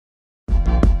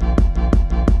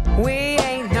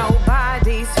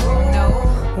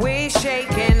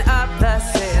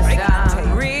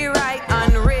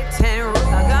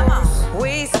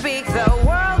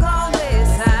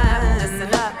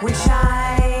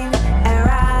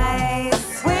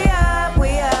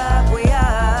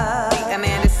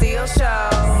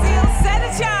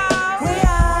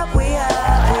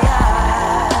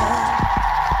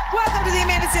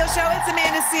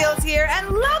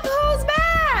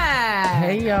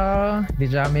Hey, y'all.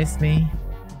 Did y'all miss me?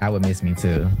 I would miss me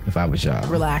too if I was y'all.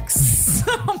 Relax.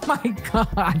 Oh my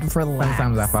God, relax.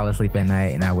 Sometimes I fall asleep at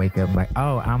night and I wake up like,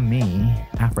 oh, I'm me.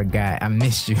 I forgot. I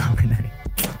missed you overnight.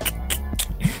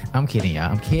 I'm kidding,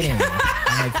 y'all. I'm kidding.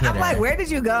 I'm like, where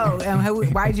did you go?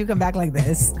 And why did you come back like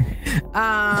this?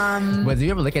 But do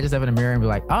you ever look at yourself in the mirror and be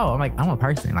like, oh, I'm a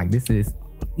person. Like, this is,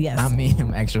 yes, I'm me.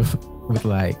 I'm actual with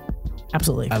like,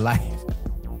 absolutely, a life.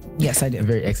 Yes, I do.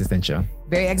 Very existential.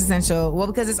 Very existential. Well,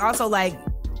 because it's also like,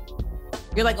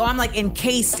 you're like, oh, I'm like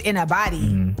encased in a body.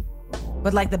 Mm.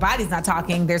 But like the body's not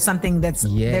talking. There's something there's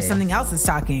something else that's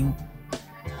talking.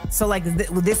 So like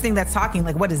this thing that's talking,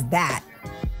 like what is that?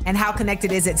 And how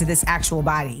connected is it to this actual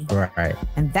body? Right.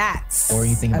 And that's or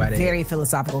you think about a very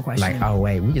philosophical question. Like, oh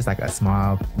wait, we just like a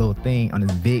small little thing on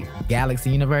this big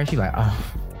galaxy universe. You're like,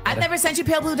 oh. I've never sent you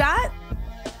pale blue dot.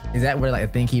 Is that where like the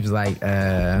thing keeps like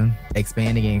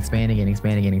expanding and expanding and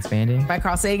expanding and expanding? By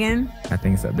Carl Sagan? I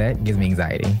think so. That gives me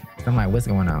anxiety. I'm like, what's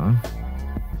going on?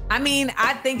 I mean,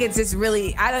 I think it's just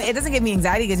really, it doesn't give me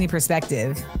anxiety, it gives me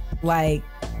perspective. Like,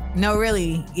 no,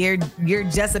 really, you're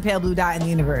just a pale blue dot in the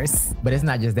universe. But it's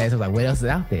not just that. So like, what else is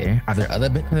out there? Are there other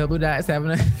pale blue dots having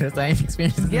the same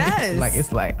experiences? Yes. Like,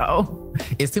 it's like, oh,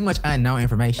 it's too much unknown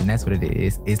information. That's what it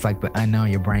is. It's like the unknown.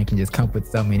 Your brain can just come up with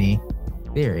so many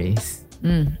theories.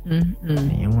 You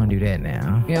don't want to do that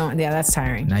now. Yeah, that's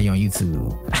tiring. Now you're on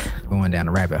YouTube, going down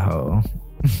the rabbit hole.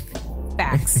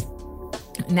 Facts.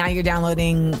 Now you're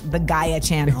downloading the Gaia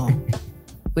channel,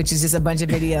 which is just a bunch of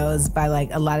videos by like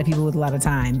a lot of people with a lot of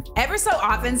time. Ever so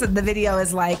often, so the video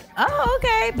is like, oh,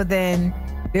 okay. But then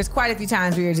there's quite a few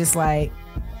times where you're just like,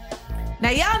 now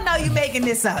y'all know you making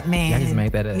this up, man. Y'all just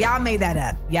made that up. Y'all made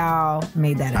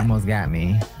that up. Almost got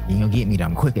me. You gonna get me though.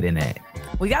 I'm quicker than that.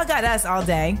 Well, y'all got us all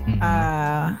day.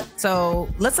 So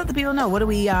let's let the people know what do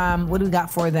we got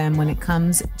for them when it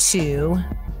comes to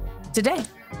today.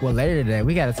 Well, later today,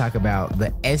 we got to talk about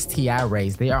the STI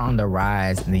rates. They are on the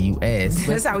rise in the U.S.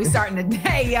 That's how we starting the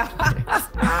day,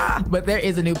 y'all. But there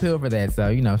is a new pill for that.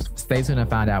 So, stay tuned and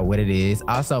find out what it is.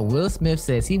 Also, Will Smith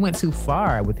says he went too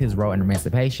far with his role in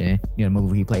Emancipation. The movie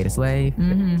where he played a slave.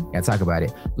 Got to talk about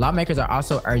it. Lawmakers are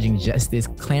also urging Justice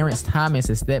Clarence Thomas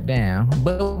to step down.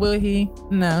 But will he?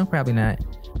 No, probably not.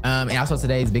 And also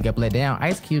today's Big Up Let Down.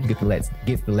 Ice Cube gets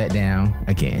the let down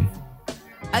again.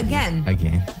 Again.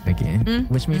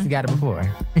 Which means he got it before,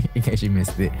 in case you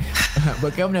missed it.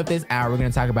 But coming up this hour, we're going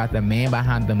to talk about the man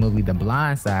behind the movie The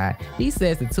Blind Side. He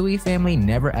says the Tui family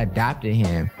never adopted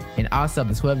him. And also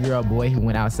the 12-year-old boy who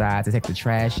went outside to take the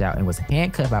trash out and was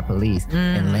handcuffed by police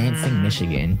in Lansing,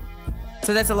 Michigan.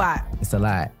 So that's a lot. It's a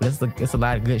lot. It's a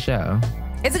lot of good show.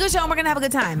 It's a good show and we're going to have a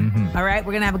good time. All right?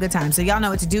 We're going to have a good time. So y'all know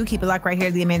what to do. Keep it locked right here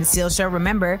at The Amanda Seales Show.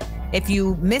 Remember, if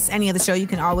you miss any of the show, you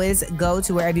can always go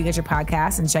to wherever you get your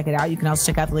podcasts and check it out. You can also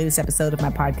check out the latest episode of my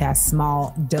podcast,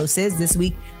 Small Doses. This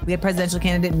week, we had presidential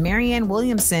candidate Marianne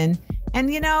Williamson. And,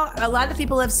 a lot of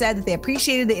people have said that they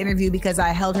appreciated the interview because I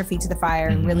held her feet to the fire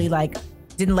and really,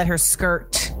 didn't let her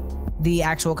skirt the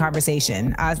actual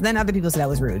conversation. Then other people said that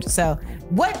was rude. So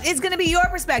what is going to be your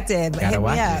perspective? Hit me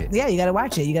up. Yeah, you got to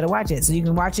watch it. So you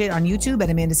can watch it on YouTube at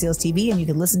Amanda Seales TV and you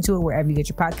can listen to it wherever you get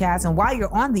your podcasts. And while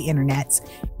you're on the internet,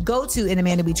 go to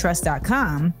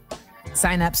inamandawetrust.com,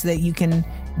 sign up so that you can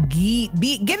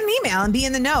get an email and be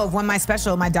in the know of when my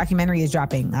documentary is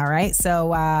dropping. All right. So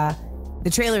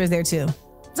the trailer is there too.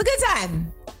 It's a good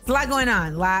time. It's a lot going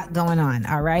on.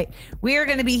 All right. We're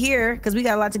going to be here because we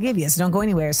got a lot to give you. So don't go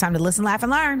anywhere. It's time to listen, laugh,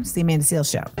 and learn. It's the Amanda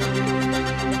Seales Show.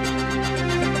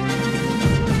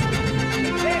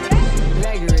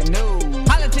 Blaggery news.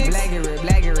 Politics.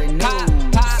 Blaggery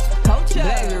news. Pop culture.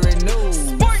 Blaggery news.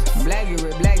 Sports.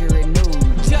 Blaggery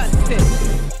news.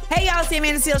 Justice. Hey, y'all. It's the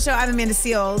Amanda Seales Show. I'm Amanda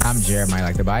Seales. I'm Jeremiah,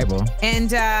 like the Bible.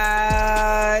 And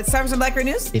it's time for some Blackery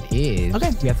news. It is.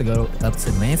 Okay. We have to go up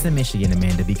to Lansing, Michigan,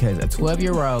 Amanda, because a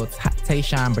 12-year-old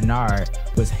Tayshawn Bernard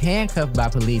was handcuffed by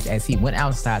police as he went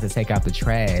outside to take out the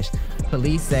trash.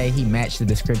 Police say he matched the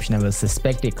description of a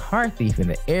suspected car thief in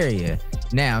the area.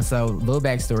 Now, so little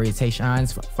backstory,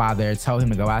 Tayshawn's father told him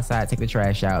to go outside, take the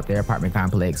trash out their apartment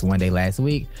complex one day last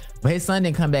week. But his son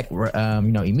didn't come back,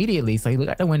 immediately. So he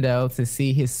looked out the window to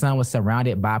see his son was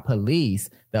surrounded by police.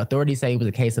 The authorities say it was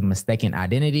a case of mistaken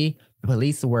identity. The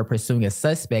police were pursuing a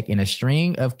suspect in a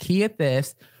string of Kia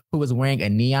thefts who was wearing a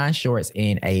neon shorts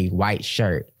and a white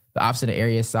shirt. The officer in the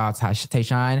area saw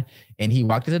Tayshawn and he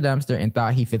walked to the dumpster and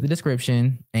thought he fit the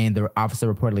description, and the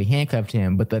officer reportedly handcuffed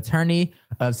him. But the attorney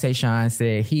of Tayshawn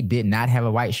said he did not have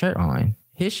a white shirt on.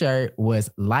 His shirt was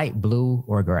light blue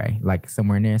or gray, like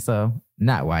somewhere in there, so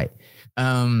not white.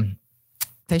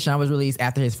 Tayshawn was released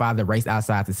after his father raced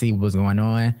outside to see what was going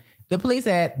on. The police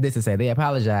had this to say. They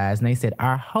apologized and they said,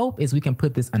 our hope is we can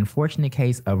put this unfortunate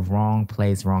case of wrong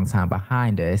place, wrong time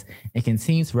behind us and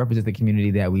continue to represent the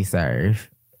community that we serve.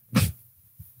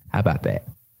 How about that?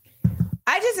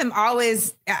 I just am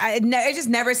always, it just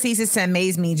never ceases to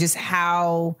amaze me just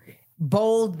how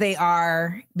bold they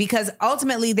are, because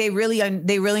ultimately they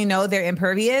really know they're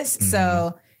impervious. Mm-hmm.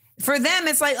 So for them,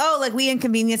 it's like, oh, like we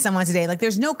inconvenienced someone today. Like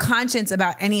there's no conscience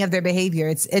about any of their behavior.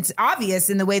 It's obvious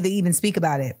in the way they even speak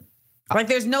about it. Like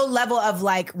there's no level of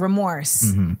like remorse.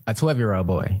 Mm-hmm. A 12-year-old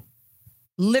boy.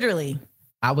 Literally.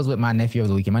 I was with my nephew over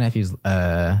the weekend. My nephew's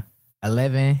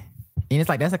 11. And it's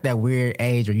like, that's like that weird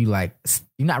age where you're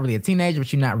not really a teenager,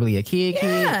 but you're not really a kid.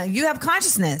 Yeah, you have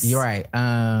consciousness. You're right.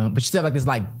 But you still have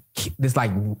like this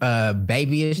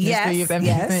babyish. Yes,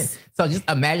 yes. So just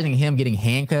imagining him getting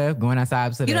handcuffed, going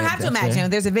outside. You don't have to imagine him.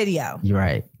 There's a video. You're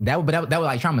right. That would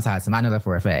like traumatize him. I know that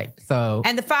for a fact. So.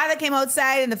 And the father came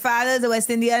outside, and the father's a West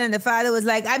Indian, and the father was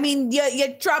like, I mean, you're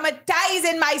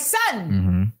traumatizing my son.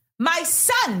 Mm-hmm. My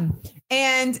son.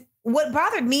 And what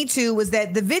bothered me too was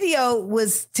that the video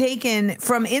was taken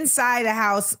from inside a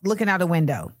house looking out a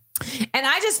window. And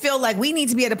I just feel like we need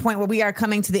to be at a point where we are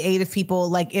coming to the aid of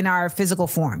people like in our physical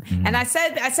form. Mm-hmm. And I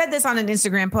said this on an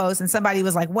Instagram post, and somebody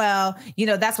was like, well,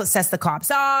 that's what sets the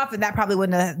cops off. And that probably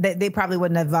they probably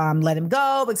wouldn't have let him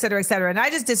go, et cetera, et cetera. And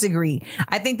I just disagree.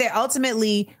 I think that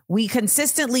ultimately we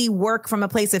consistently work from a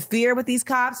place of fear with these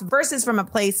cops versus from a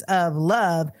place of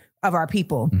love of our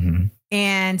people. Mm-hmm.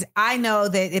 And I know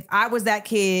that if I was that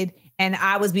kid and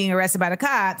I was being arrested by the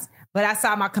cops, but I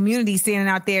saw my community standing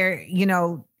out there,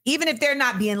 even if they're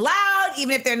not being loud,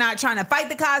 even if they're not trying to fight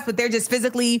the cops, but they're just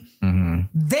physically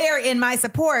there in my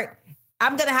support,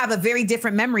 I'm going to have a very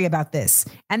different memory about this.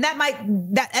 And that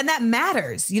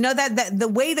matters, that the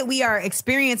way that we are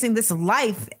experiencing this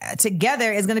life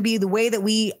together is going to be the way that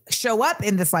we show up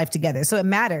in this life together. So it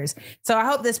matters. So I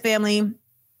hope this family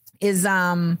is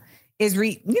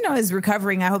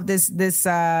recovering. I hope this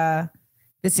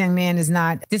young man is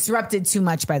not disrupted too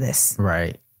much by this.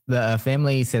 Right. The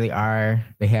family said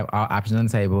they have all options on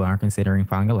the table, aren't considering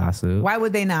filing a lawsuit. Why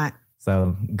would they not?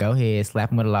 So go ahead, slap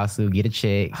them with a lawsuit, get a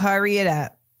check. Hurry it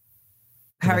up.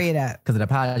 Because an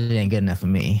apology ain't good enough for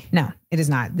me. No, it is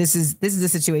not. This is a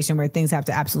situation where things have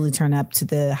to absolutely turn up to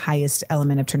the highest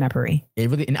element of turnupery. It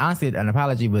really, and honestly, an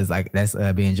apology was like, that's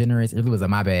being generous. It really was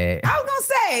my bad. I was going to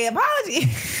say,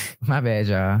 apology. My bad,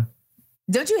 y'all.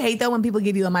 Don't you hate though when people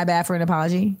give you a my bad for an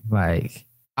apology? Like,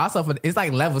 also it's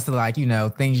like levels to like,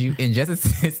 things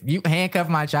injustices. You handcuff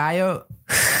my child.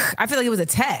 I feel like it was a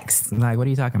text. Like, what are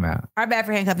you talking about? Our bad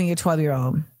for handcuffing your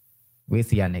 12-year-old. We'll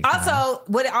see y'all next time.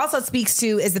 What it also speaks to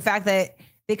is the fact that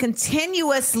they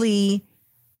continuously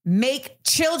make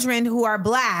children who are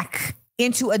Black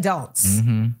into adults.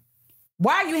 Mm-hmm.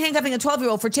 Why are you handcuffing a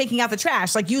 12-year-old for taking out the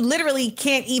trash? Like, you literally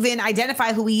can't even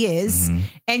identify who he is. Mm-hmm.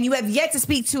 And you have yet to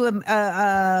speak to an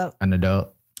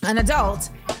adult. And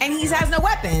he has no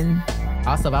weapon.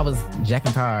 Also, if I was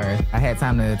jacking cars, I had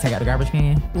time to take out the garbage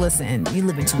can. Listen, you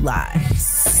living two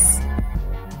lives.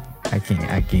 I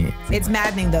can't. It's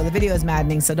maddening, though. The video is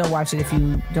maddening, so don't watch it if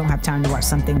you don't have time to watch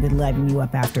something to liven you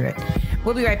up after it.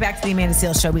 We'll be right back to the Amanda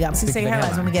Seales Show. We got 6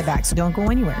 headlines when we get back, so don't go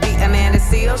anywhere. The Amanda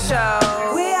Seales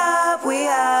Show. We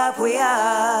up.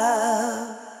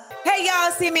 Hey, y'all,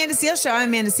 it's the Amanda Seales Show. I'm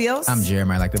Amanda Seales. I'm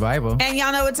Jeremiah, like the Bible. And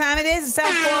y'all know what time it is. It's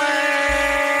time for...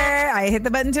 I hit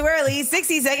the button too early.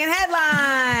 60-second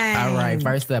headline. All right,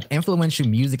 first up, influential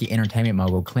music and entertainment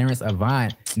mogul Clarence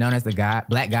Avant, known as the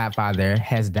Black Godfather,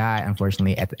 has died,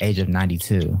 unfortunately, at the age of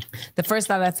 92. The first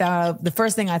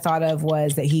thing I thought of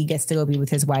was that he gets to go be with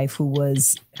his wife,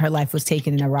 her life was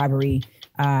taken in a robbery.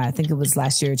 I think it was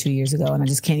last year or 2 years ago. And I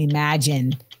just can't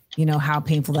imagine how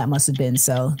painful that must have been.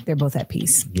 So they're both at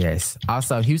peace. Yes.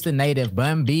 Also, Houston native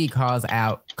Bun B calls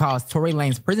Tory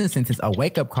Lanez's prison sentence a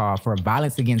wake-up call for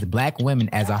violence against Black women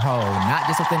as a whole, not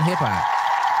just within hip-hop.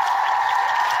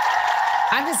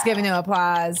 I'm just giving him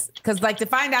applause because, to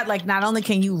find out, not only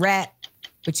can you rap,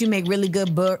 but you make really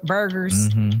good burgers,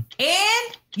 mm-hmm.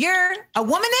 and you're a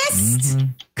womanist. Mm-hmm.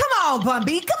 Come on, Bun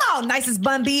B. Come on, nicest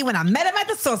Bun B. When I met him at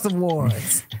the Source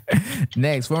Awards.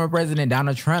 Next, former President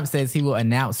Donald Trump says he will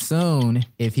announce soon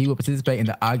if he will participate in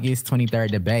the August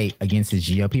 23rd debate against his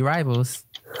GOP rivals.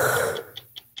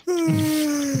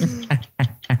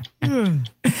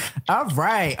 All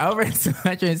right. Over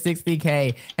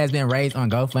 $260K has been raised on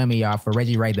GoFundMe, y'all, for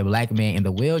Reggie Ray, the Black man in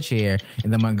the wheelchair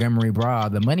in the Montgomery Brawl.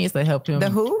 The money is to help him. The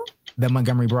who? The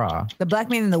Montgomery Brawl. The Black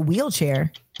man in the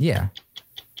wheelchair? Yeah.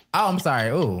 Oh, I'm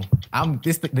sorry. Ooh,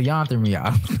 the yawn threw me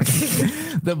off.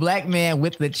 The black man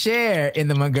with the chair in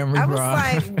the Montgomery I was brawl.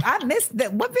 like, I missed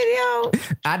that. What video?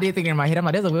 I did think in my head, I'm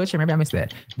like, there's a wheelchair. Maybe I missed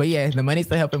that. But yeah, the money's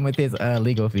to help him with his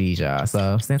legal fees, y'all.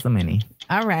 So send some money.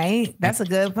 All right. That's a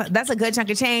good chunk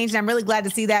of change. And I'm really glad to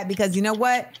see that because you know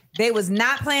what? They was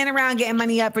not playing around getting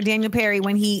money up for Daniel Perry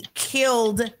when he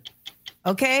killed,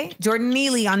 Jordan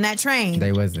Neely on that train.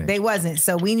 They wasn't.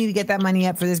 So we need to get that money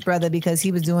up for this brother because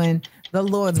he was doing the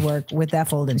Lord's work with that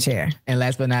folding chair. And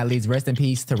last but not least, rest in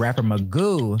peace to rapper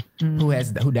Magoo,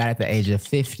 who died at the age of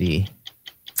 50.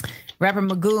 Rapper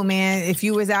Magoo, man, if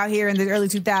you was out here in the early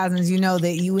 2000s, you know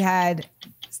that you had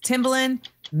Timbaland,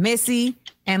 Missy,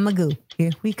 and Magoo.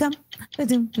 Here we come. But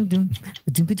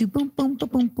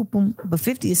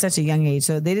 50 is such a young age,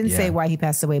 so they didn't say why he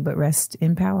passed away, but rest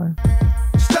in power.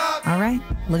 Stop. All right,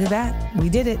 look at that. We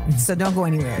did it. So don't go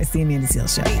anywhere. It's the Amanda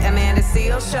Seales Show. The Amanda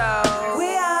Seales Show.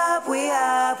 We up.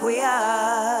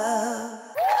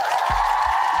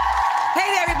 Hey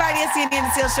there, everybody. It's the Amanda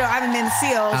Seales Show. I'm Amanda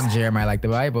Seales. I'm Jeremiah Like the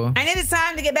Bible. And it is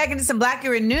time to get back into some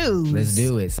Black-era news. Let's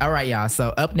do it. All right, y'all. So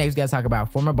up next, we got to talk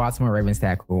about former Baltimore Ravens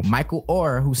tackle Michael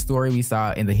Oher, whose story we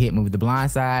saw in the hit movie The Blind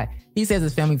Side. He says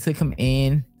his family took him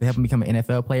in to help him become an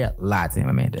NFL player. Lied to him,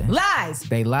 Amanda. Lies.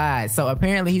 They lied. So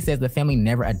apparently he says the family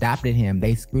never adopted him.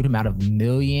 They screwed him out of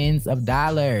millions of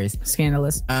dollars.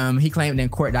 Scandalous. He claimed in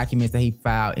court documents that he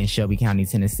filed in Shelby County,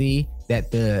 Tennessee,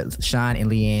 that the Sean and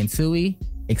Leanne Toohey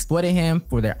exploited him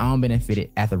for their own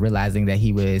benefit after realizing that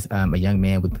he was a young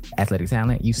man with athletic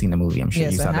talent. You've seen the movie, I'm sure.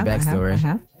 You saw the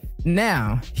backstory.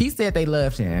 Now, he said they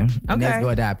loved him. And let's go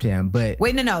adopt him. But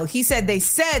wait, no. He said they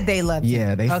loved him.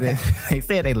 Yeah, they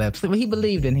said they loved him. He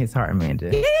believed in his heart, Amanda.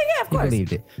 Yeah, of course. He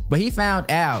believed it. But he found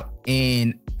out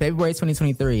in February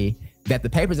 2023 that the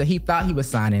papers that he thought he was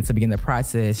signing to begin the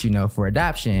process, for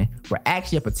adoption were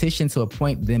actually a petition to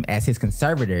appoint them as his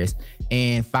conservators,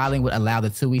 and filing would allow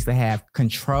the Tooheys to have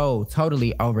control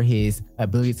totally over his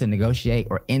ability to negotiate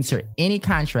or enter any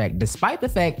contract, despite the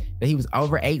fact that he was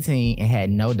over 18 and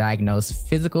had no diagnosed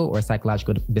physical or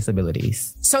psychological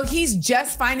disabilities. So he's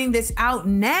just finding this out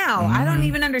now. I don't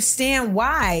even understand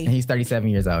why. And he's 37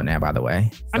 years old now, by the way.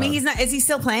 So, I mean, is he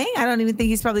still playing? I don't even think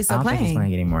he's probably still playing. I don't think he's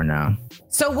playing anymore now.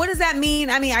 So what does that mean?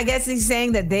 I mean, I guess he's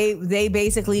saying that they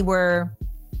basically were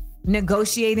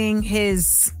negotiating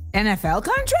his NFL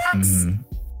contracts?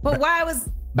 But why was...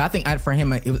 But I think for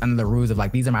him, it was under the rules of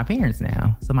like, these are my parents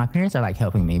now. So my parents are like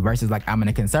helping me versus like, I'm in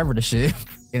a conservatorship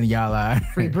and y'all are...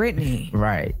 Free Britney.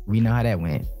 Right. We know how that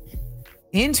went.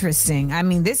 Interesting. I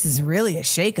mean, this is really a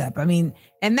shakeup. I mean,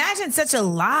 imagine such a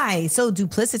lie, so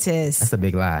duplicitous. That's a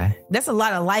big lie. That's a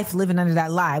lot of life living under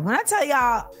that lie. When I tell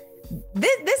y'all,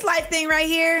 this life thing right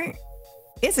here,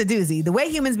 it's a doozy. The way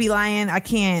humans be lying, I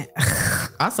can't.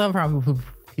 I saw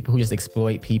people who just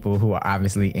exploit people who are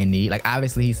obviously in need. Like,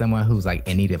 obviously, he's someone who's like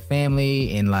in need of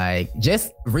family and like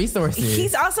just resources.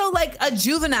 He's also like a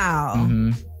juvenile.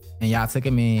 And y'all took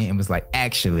him in and was like,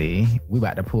 actually, we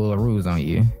about to pull a ruse on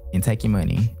you and take your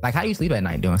money. Like, how do you sleep at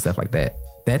night doing stuff like that?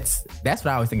 That's what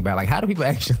I always think about. Like, how do people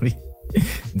actually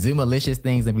do malicious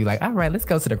things and be like, all right, let's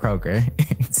go to the Kroger.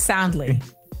 Soundly.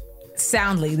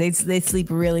 They sleep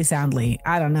really soundly.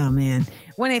 I don't know, man.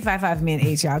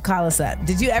 1-855-MAN-8, y'all. Call us up.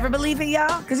 Did you ever believe it,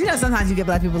 y'all? Because sometimes you get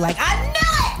black people like, I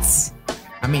knew it!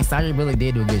 I mean, Sandra really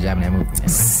did do a good job in that movie.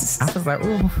 I was like,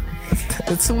 ooh,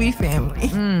 the Toohey family.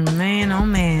 Man, oh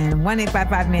man.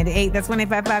 1-855-MAN-8. That's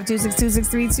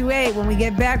 1-855-262-6328. When we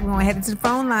get back, we're going to head into the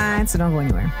phone line, so don't go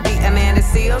anywhere. The Amanda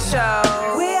Seales Show.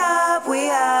 We up.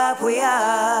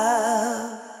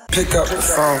 Pick up the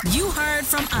phone. You heard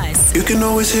from us. You can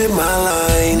always hit my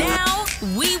line. Now,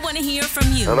 we want to hear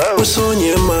from you. Hello? What's on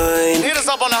your mind? Hit us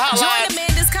up on the hotline. Join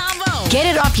Amanda's Convo.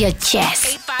 Get it off your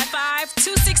chest.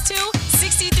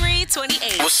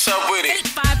 855-262-6328. What's up with it?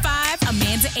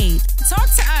 855-AMANDA8. Talk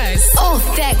to us. Oh,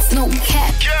 facts, no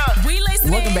cap. Yeah. We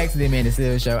listening. Welcome back to the Amanda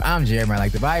Seales Show. I'm Jeremiah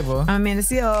Like the Bible. I'm Amanda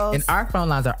Seales. And our phone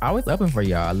lines are always open for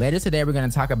y'all. Later today, we're going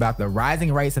to talk about the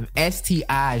rising rates of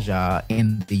STIs, y'all,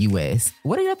 in the U.S.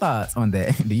 What are your thoughts on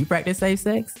that? Do you practice safe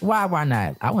sex? Why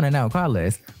not? I want to know. Call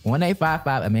us.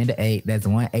 1-855-AMANDA8. That's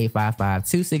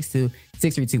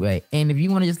 1-855-262-6328. And if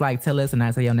you want to just like tell us and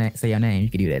not say your name, you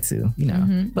can do that too,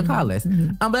 But call us.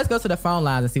 But let's go to the phone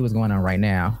lines and see what's going on right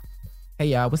now. Hey,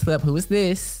 y'all. What's up? Who is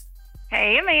this?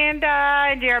 Hey, Amanda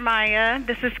and Jeremiah.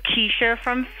 This is Keisha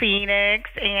from Phoenix,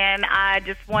 and I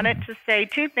just wanted to say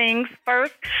two things.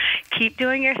 First, Keep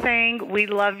doing your thing. We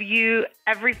love you.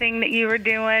 Everything that you are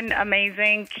doing,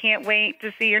 amazing. Can't wait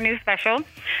to see your new special.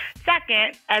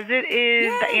 Second, as it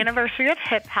is the anniversary of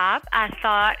hip hop, I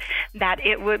thought that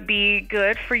it would be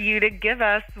good for you to give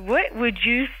us, what would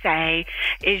you say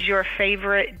is your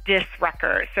favorite diss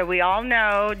record? So we all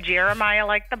know Jeremiah,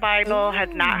 like the Bible, has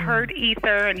not heard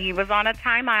Ether, and he was on a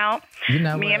timeout. You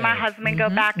know Me what? and my husband go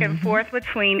back and forth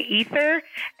between Ether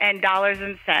and Dollars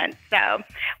and Cents. So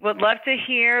would love to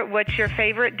hear what's your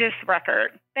favorite diss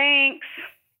record. Thanks.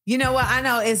 You know what? I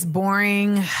know it's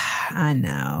boring. I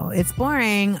know it's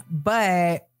boring,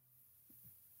 but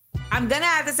I'm going to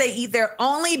have to say Ether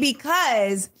only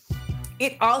because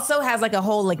it also has like a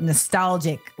whole like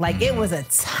nostalgic, like it was a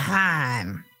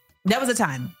time. That was a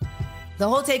time. The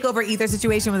whole takeover Ether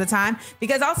situation was a time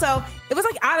because also it was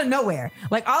like out of nowhere.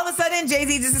 Like all of a sudden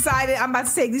Jay-Z just decided I'm about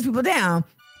to take these people down.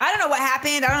 I don't know what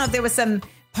happened. I don't know if there was some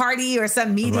party or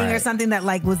some meeting or something that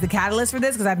like was the catalyst for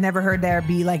this, because I've never heard there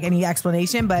be like any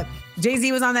explanation. But Jay-Z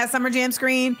was on that Summer Jam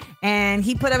screen and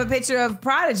he put up a picture of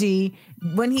Prodigy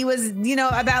when he was, you know,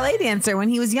 a ballet dancer when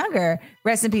he was younger.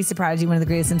 Rest in peace to Prodigy, one of the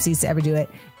greatest MCs to ever do it.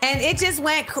 And it just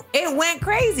went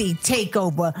crazy.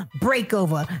 Takeover,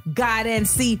 breakover, God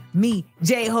NC, me,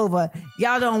 Jehovah.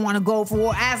 Y'all don't want to go for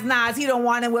war. Ask Nas, he don't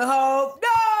want it with Hope.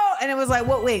 No. And it was like,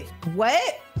 wait,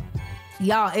 what?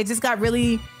 Y'all, it just got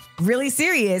really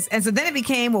serious. And so then it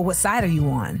became, well, what side are you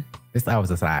on? It's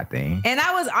always a side thing. And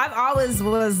I've always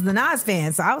was the Nas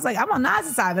fan. So I was like, I'm on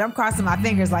Nas' side, but I'm crossing my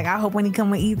fingers. Like, I hope when he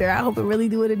come with Ether, I hope it really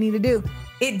do what it need to do.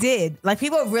 It did. Like,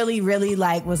 people really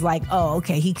like, was like, oh,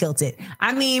 okay, he killed it.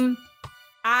 I mean,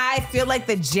 I feel like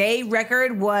the J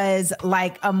record was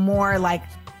like a more like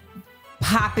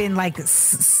poppin' like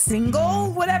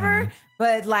single, whatever.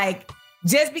 But like,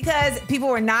 just because people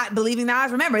were not believing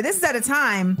Nas, remember, this is at a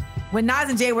time when Nas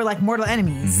and Jay were like mortal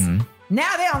enemies.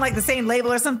 Now they on like the same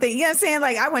label or something. You know what I'm saying?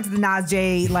 Like I went to the Nas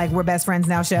Jay, like we're best friends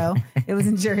now show. It was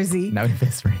in Jersey. Now we're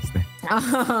best friends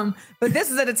now. But this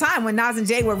was at a time when Nas and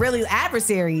Jay were really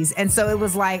adversaries. And so it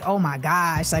was like, oh my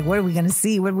gosh, like what are we going to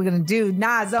see? What are we going to do?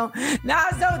 Nas, don't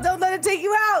let it take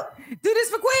you out. Do this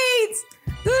for Queens.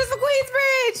 Do this for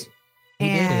Queensbridge.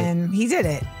 And he did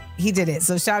it. He did it.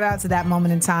 So shout out to that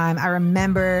moment in time. I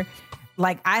remember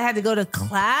like I had to go to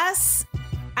class.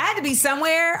 I had to be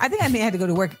somewhere. I think I may have to go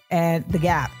to work at the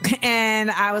Gap. And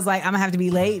I was like, I'm gonna have to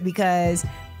be late because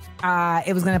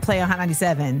it was gonna play on Hot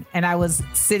 97. And I was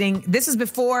sitting, this was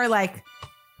before like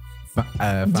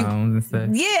phones and stuff.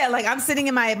 Yeah, like I'm sitting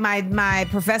in my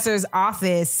professor's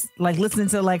office, like listening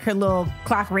to like her little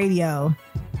clock radio.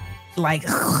 Like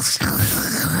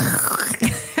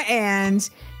and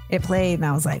it played and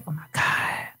I was like, oh my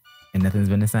God. And nothing's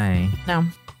been the same. No.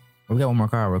 We got one more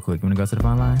call real quick. You want to go to the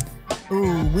phone line?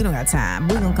 Ooh, we don't got time.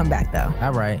 We're going to come back though.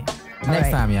 All right.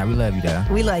 Next time, y'all. We love you though.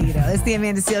 We love you though. It's the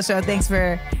Amanda Seales Show. Thanks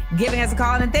for giving us a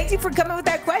call and thank you for coming with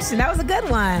that question. That was a good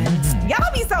one.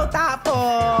 Y'all be so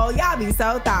thoughtful. Y'all be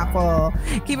so thoughtful.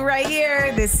 Keep it right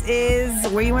here. This is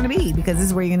where you want to be because this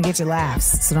is where you're going to get your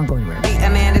laughs. So don't go anywhere. The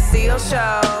Amanda Seales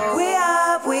Show. We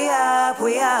up, we up,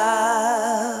 we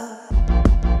up.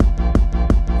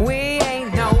 We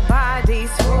ain't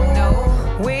nobody's fool.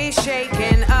 No. We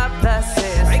shaking up the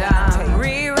system.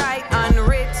 Rewrite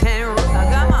unwritten rules.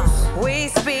 Come on. We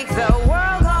speak, the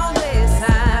world gon'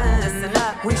 listen. Listen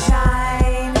up. We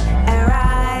shine and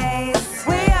rise.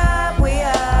 We up, we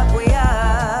up, we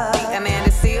up. The Amanda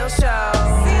Seales Show.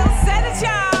 Seales said it,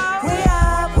 y'all. We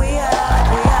up, we up,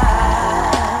 we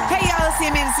up. Hey, y'all. It's the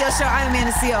Amanda Seales Show. I'm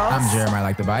Amanda Seales. I'm Jeremiah,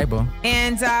 like the Bible.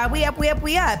 And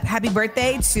we up. Happy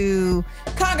birthday to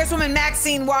Congresswoman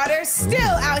Maxine Waters, still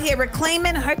out here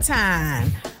reclaiming her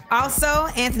time. Also,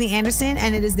 Anthony Anderson,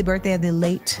 and it is the birthday of the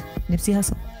late Nipsey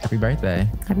Hussle. Happy birthday.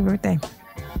 Happy birthday.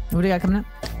 What do you got coming up?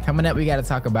 Coming up, we got to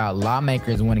talk about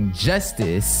lawmakers wanting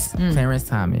Justice Clarence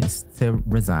Thomas to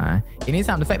resign.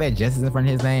 Anytime the fact that Justice in front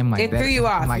of his name, like It that, threw you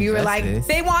off. like You were justice like,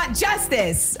 they want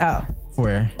justice. Oh.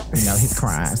 for his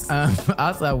crimes.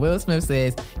 Also, Will Smith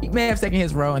says he may have taken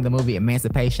his role in the movie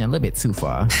Emancipation a little bit too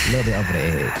far, a little bit over the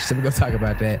edge. So we're gonna talk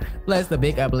about that. Plus the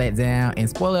big up, let down, and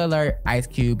spoiler alert: Ice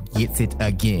Cube gets it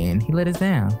again. He let us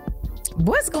down.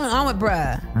 What's going on with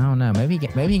bruh? I don't know. Maybe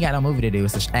he got no movie to do.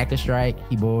 It's an actor strike.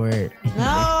 He bored.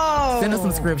 No. Send us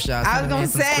some script shots. I was going to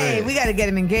say, we got to get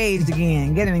him engaged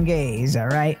again. Get him engaged, all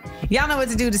right? Y'all know what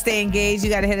to do to stay engaged. You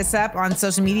got to hit us up on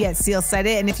social media at Seal Said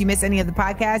It. And if you miss any of the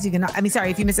podcasts,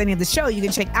 if you miss any of the show, you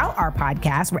can check out our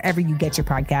podcast wherever you get your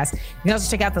podcast. You can also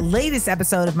check out the latest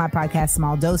episode of my podcast,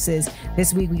 Small Doses.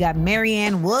 This week, we got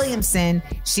Marianne Williamson.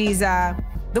 She's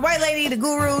the white lady, the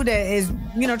guru that is,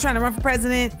 trying to run for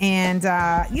president. And,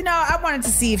 I wanted to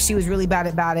see if she was really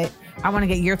about it. I want to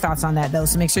get your thoughts on that, though.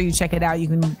 So make sure you check it out. You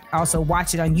can also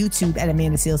watch it on YouTube at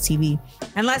Amanda Seales TV.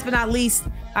 And last but not least,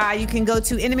 you can go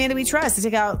to In Amanda We Trust to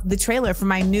check out the trailer for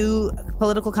my new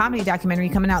political comedy documentary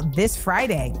coming out this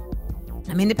Friday.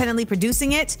 I'm independently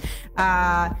producing it.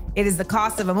 It is the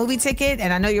cost of a movie ticket.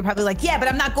 And I know you're probably like, yeah, but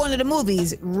I'm not going to the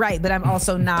movies. Right. But I'm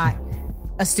also not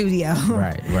a studio.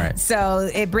 Right. So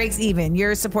it breaks even.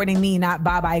 You're supporting me, not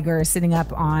Bob Iger sitting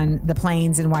up on the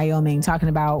plains in Wyoming talking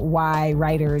about why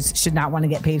writers should not want to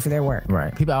get paid for their work.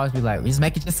 Right. People always be like, just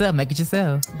make it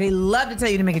yourself. They love to tell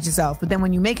you to make it yourself. But then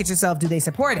when you make it yourself, do they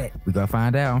support it? We gonna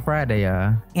find out on Friday,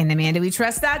 y'all. And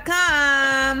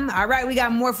AmandaWeTrust.com. All right, we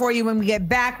got more for you when we get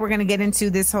back. We're going to get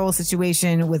into this whole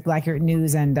situation with Black Hurt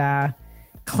News and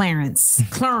Clarence.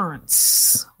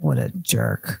 Clarence. What a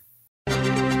jerk.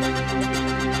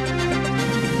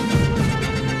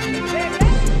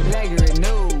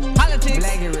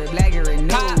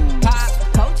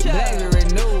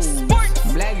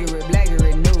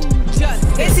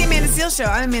 It's the Amanda Seales Show.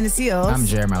 I'm Amanda Seales. I'm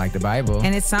Jeremiah Like the Bible.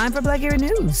 And it's time for Black Era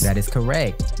News. That is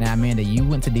correct. Now, Amanda, you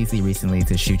went to D.C. recently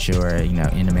to shoot your,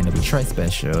 In Amanda We Trust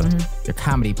special, your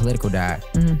comedy political doc.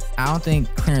 I don't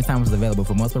think Clarence Thomas was available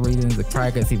for multiple reasons.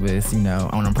 Probably because he was,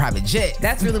 on a private jet.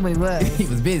 That's really what he was. He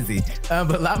was busy.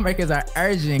 But lawmakers are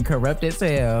urging corrupt as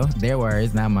hell, their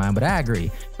words, not mine, but I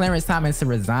agree, Clarence Thomas to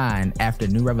resign after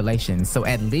new revelations. So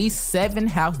at least 7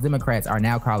 House Democrats are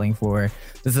now calling for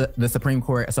the Supreme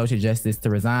Court Associate Justice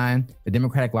to resign. The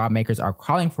Democratic lawmakers are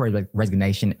calling for his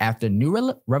resignation after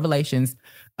new revelations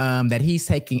that he's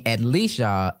taking at least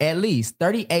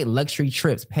 38 luxury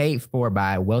trips paid for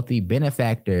by wealthy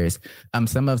benefactors.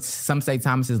 Some say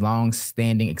Thomas's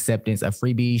long-standing acceptance of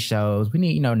freebies shows we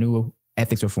need, new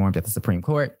ethics reforms at the Supreme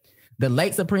Court. The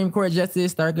late Supreme Court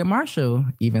Justice Thurgood Marshall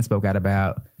even spoke out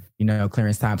about,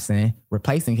 Clarence Thompson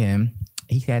replacing him.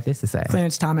 He had this to say.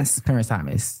 Clarence Thomas.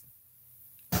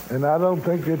 And I don't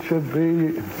think it should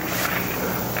be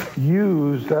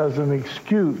used as an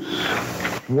excuse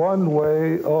one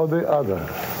way or the other.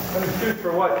 An excuse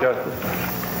for what,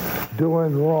 Justice?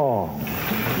 Doing wrong.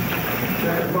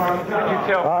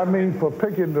 I mean, for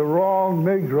picking the wrong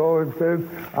Negro and says,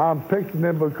 I'm picking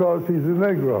him because he's a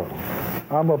Negro.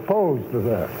 I'm opposed to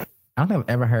that. I don't think I've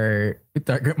ever heard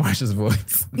Thurgood Marshall's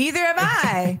voice. Either have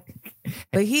I.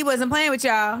 But he wasn't playing with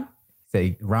y'all.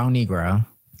 Say, wrong Negro.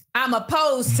 I'm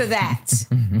opposed to that.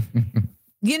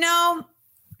 You know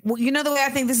the way I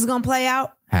think this is going to play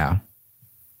out? How?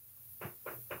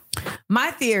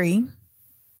 My theory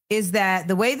is that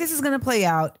the way this is going to play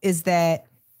out is that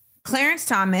Clarence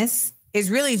Thomas is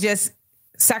really just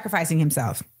sacrificing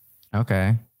himself.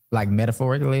 Okay. Like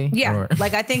metaphorically? Yeah.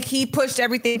 Like I think he pushed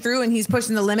everything through and he's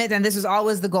pushing the limit and this was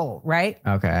always the goal, right?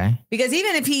 Okay. Because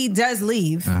even if he does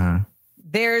leave,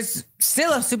 there's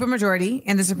still a supermajority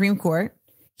in the Supreme Court.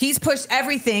 He's pushed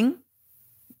everything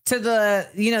to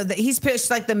he's pushed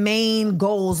like the main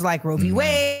goals like Roe v.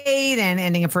 Wade and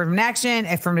ending affirmative action,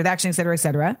 et cetera, et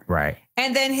cetera. Right.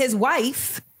 And then his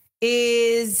wife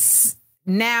is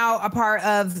now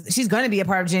she's going to be a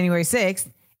part of January 6th,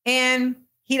 and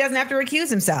he doesn't have to recuse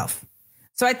himself.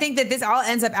 So I think that this all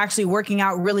ends up actually working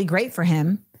out really great for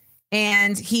him.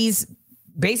 And he's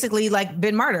basically like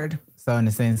been martyred. So in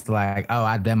the sense like,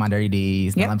 I've done my dirty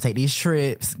deeds. Now I'm take these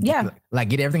trips. Yeah. Like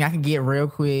get everything I can get real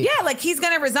quick. Yeah. Like he's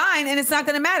going to resign and it's not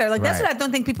going to matter. Like that's what I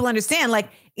don't think people understand. Like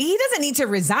he doesn't need to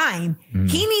resign.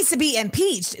 He needs to be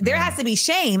impeached. There has to be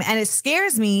shame. And it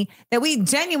scares me that we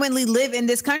genuinely live in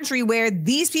this country where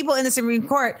these people in the Supreme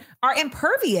Court are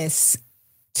impervious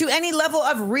to any level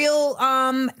of real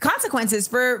consequences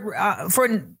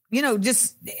for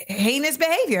just heinous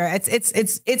behavior.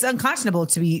 It's unconscionable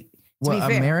to be. Well,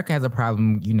 America has a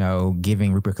problem,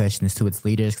 giving repercussions to its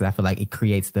leaders because I feel like it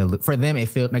creates for them,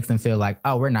 makes them feel like,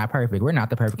 we're not perfect. We're not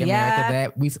the perfect America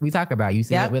that we talk about. You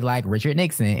see it with like Richard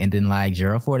Nixon and then like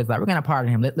Gerald Ford is like, we're going to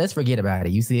pardon him. Let's forget about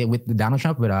it. You see it with Donald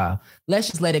Trump with let's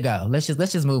just let it go. Let's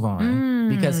just move on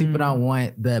because people don't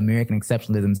want the American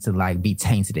exceptionalism to like be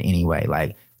tainted in any way.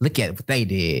 Like, look at what they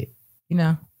did,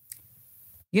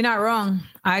 You're not wrong.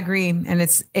 I agree. And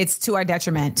it's to our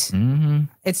detriment.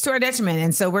 It's to our detriment.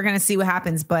 And so we're going to see what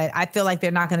happens. But I feel like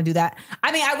they're not going to do that.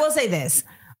 I mean, I will say this.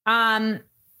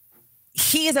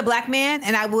 He is a black man.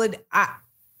 And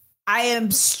I am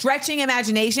stretching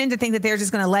imagination to think that they're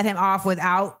just going to let him off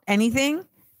without anything.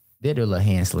 They'll do a little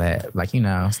hand slap. Like,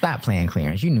 stop playing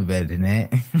Clarence. You knew better than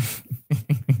that.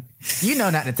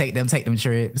 Not to take them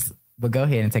trips. But go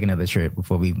ahead and take another trip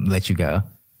before we let you go.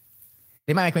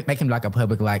 They might make him like a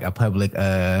public,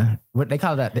 what they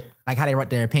call that, like how they write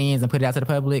their opinions and put it out to the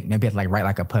public. Maybe have to like write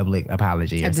like a public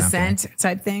apology or something. Dissent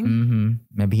type thing. Mm-hmm.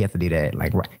 Maybe he has to do that.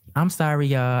 Like, I'm sorry,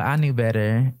 y'all. I knew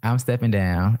better. I'm stepping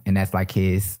down, and that's like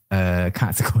his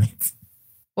consequence.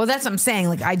 Well, that's what I'm saying.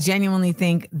 Like, I genuinely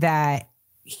think that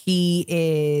he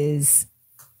is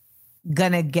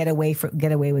gonna get away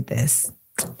with this.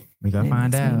 We gonna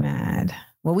find out. Mad.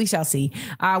 Well, we shall see.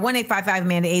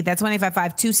 1-855-AMANDA-8. That's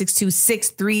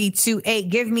 1-855-262-6328.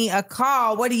 Give me a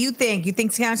call. What do you think? You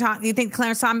think Clarence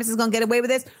Thomas is going to get away with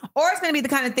this? Or it's going to be the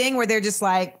kind of thing where they're just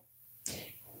like,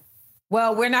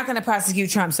 well, we're not going to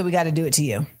prosecute Trump, so we got to do it to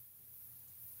you.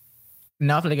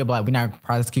 No, I feel like we're not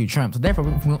prosecute Trump, so therefore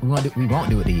we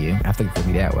won't do it to you. I think it'll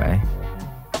be that way.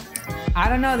 I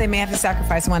don't know. They may have to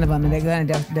sacrifice one of them, and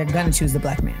they're gonna choose the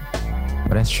black man.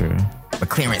 But that's true. But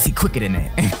Clarence, he quicker than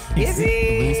that. Is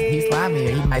he? He's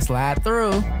slimy. He might slide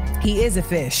through. He is a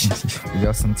fish.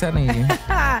 Yes, I'm telling you.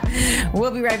 We'll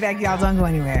be right back, y'all. Don't go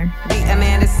anywhere. The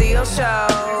Amanda Seal Show.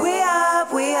 We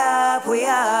up, we up, we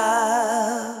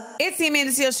up. It's the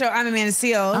Amanda Seal Show. I'm Amanda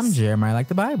Seals. I'm Jeremiah, like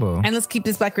the Bible. And let's keep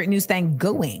this Black Grit News thing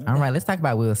going. All right, let's talk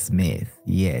about Will Smith.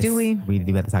 Yes. Do we? We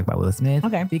do have to talk about Will Smith.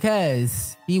 Okay.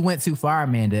 Because he went too far,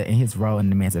 Amanda, in his role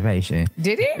in Emancipation.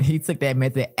 Did he? He took that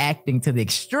method acting to the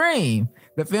extreme.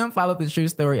 The film followed the true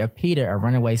story of Peter, a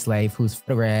runaway slave whose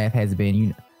photograph has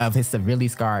been, of his severely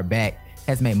scarred back,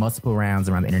 has made multiple rounds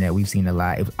around the internet. We've seen a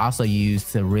lot. It was also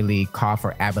used to really call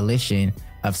for abolition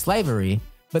of slavery.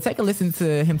 But take a listen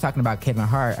to him talking about Kevin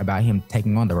Hart, about him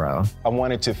taking on the role. I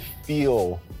wanted to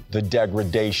feel the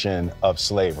degradation of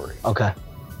slavery. Okay.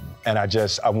 And I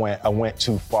went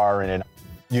too far in it.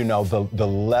 You know, the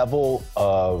level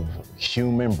of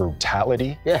human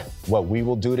brutality, what we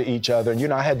will do to each other. And, you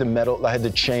know, I had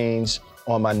the chains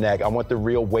on my neck. I want the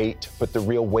real weight, put the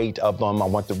real weight of them. I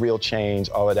want the real chains,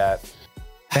 all of that.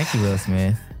 Thank you, Will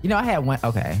Smith. You know, I had one,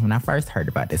 when I first heard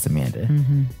about this, Amanda,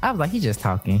 I was like, he's just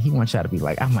talking. He wants y'all to be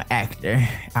like, I'm an actor.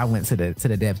 I went to the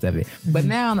depths of it. But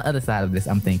now on the other side of this,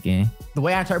 I'm thinking, the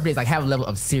way I interpret it is like have a level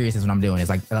of seriousness when I'm doing it. It's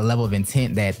like a level of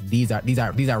intent that these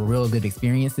are real good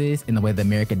experiences in the way that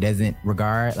America doesn't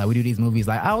regard. Like we do these movies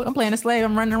like, oh, I'm playing a slave,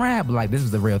 I'm running around. But like, this was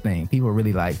the real thing. People were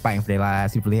really like fighting for their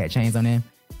lives. People really had chains on them.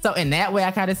 So in that way, I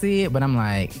kind of see it, but I'm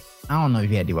like, I don't know if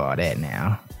you had to do all that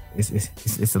now.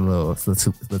 It's a little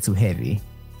too heavy.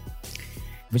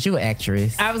 But you an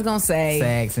actress. I was gonna say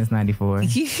SAG since '94.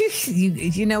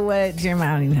 You know what, Jeremiah?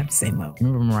 I don't even have to say more.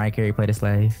 Remember Mariah Carey played a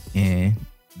slave in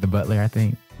The Butler? I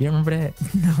think you remember that.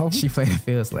 No, she played a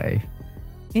field slave.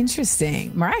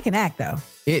 Interesting. Mariah can act though.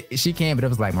 She can, but it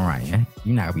was like Mariah.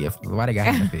 You not gonna be why they got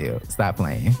her in the field? Stop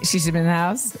playing. She should have been in the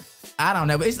house. I don't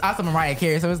know, but it's also Mariah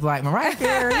Carey, so it's like Mariah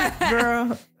Carey,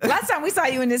 girl. Last time we saw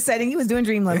you in this setting, you was doing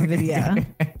Dream Love video.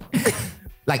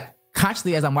 Like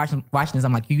consciously, as I'm watching this,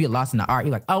 I'm like, you get lost in the art.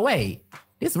 You're like, oh wait,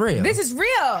 it's real. This is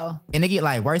real. And they get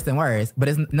like worse and worse,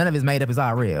 but none of it's made up. It's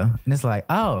all real. And it's like,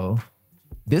 oh,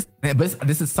 this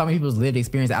is so many people's lived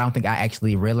experience that I don't think I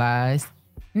actually realized.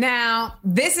 Now,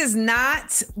 this is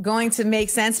not going to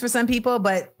make sense for some people,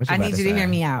 but I need you to hear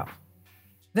me out.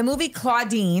 The movie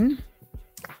Claudine.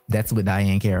 That's with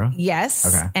Diane Carroll?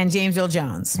 Yes. Okay. And James Earl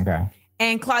Jones. Okay.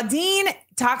 And Claudine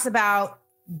talks about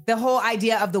the whole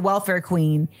idea of the welfare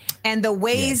queen and the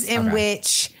ways in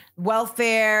which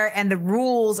welfare and the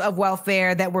rules of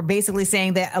welfare that were basically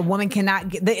saying that a woman cannot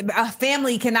get, a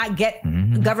family cannot get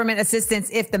government assistance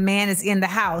if the man is in the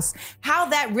house. How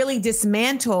that really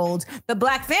dismantled the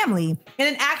Black family in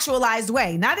an actualized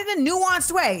way, not in a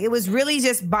nuanced way. It was really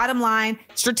just bottom line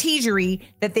strategery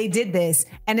that they did this.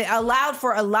 And it allowed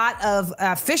for a lot of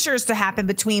fissures to happen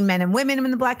between men and women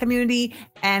in the Black community.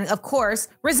 And of course,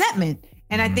 resentment.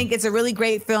 And I think it's a really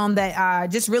great film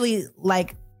that just really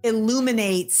like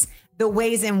illuminates the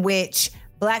ways in which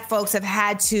Black folks have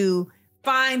had to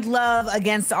find love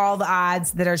against all the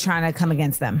odds that are trying to come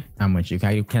against them. I'm with you. Can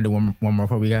I do one more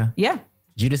before we go? Yeah.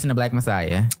 Judas and the Black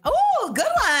Messiah. Oh, good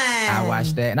one. I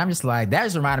watched that and I'm just like, that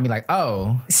just reminded me like,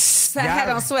 oh. Head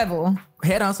on swivel.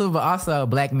 Head on swivel, also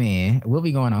Black men. We'll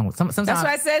be going on. Sometimes, that's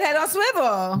why I said head on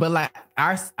swivel. But like,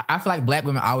 I feel like Black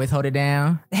women always hold it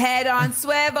down. Head on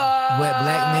swivel. But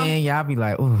Black men, y'all be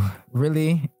like, ooh,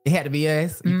 really? It had to be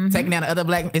us? Taking down the other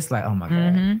Black men? It's like, oh my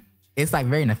God. It's like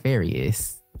very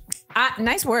nefarious.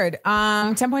 Nice word.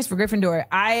 10 points for Gryffindor.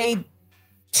 I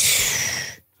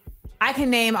can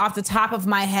name off the top of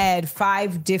my head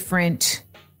 5 different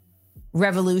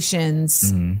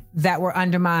revolutions that were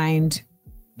undermined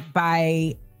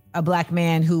by a Black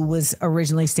man who was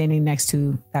originally standing next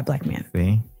to that Black man.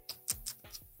 See?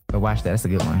 But watch that. That's a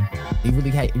good one. You really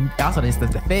hate. Also, the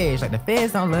feds. Like, the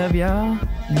feds don't love y'all.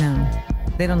 No.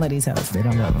 They don't let these hosts. They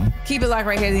don't love them. Keep it locked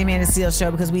right here to the Amanda Seales Show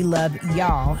because we love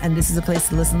y'all. And this is a place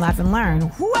to listen, laugh, and learn.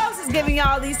 Who else is giving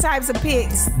y'all these types of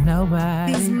picks?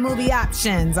 Nobody. These movie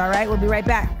options. All right, we'll be right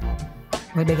back.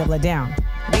 We Big Up, Let Down.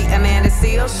 The Amanda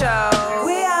Seales Show.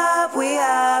 We up, we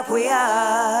up, we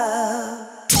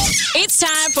up. It's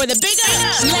time for the Big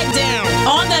Up, Let Down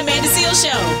on the Amanda Seales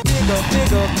Show. Big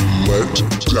up, let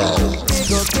down.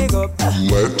 Big up,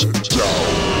 let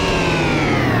down.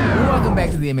 Welcome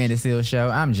back to the Amanda Seales Show.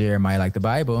 I'm Jeremiah like the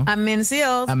Bible. I'm Amanda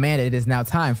Seales. Amanda, it is now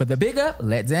time for the Big Up,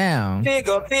 Let Down. Big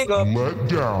up, let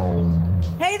down.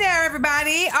 Hey there,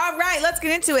 everybody. All right, let's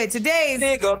get into it. Today's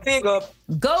Big up.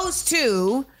 goes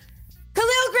to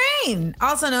Khalil Green,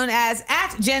 also known as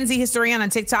 @Gen Z Historian on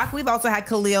TikTok. We've also had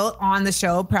Khalil on the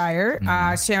show prior,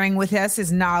 sharing with us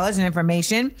his knowledge and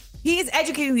information. He is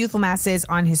educating the youthful masses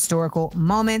on historical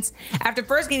moments. After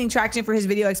first gaining traction for his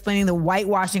video explaining the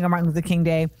whitewashing of Martin Luther King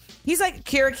Day, he's like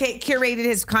curated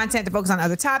his content to focus on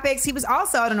other topics. He was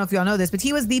also, I don't know if y'all know this, but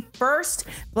he was the first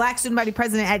Black student body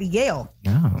president at Yale.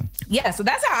 Oh. Yeah, so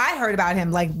that's how I heard about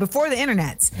him, like before the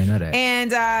internet. I know that.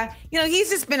 And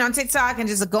he's just been on TikTok and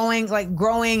just growing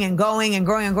and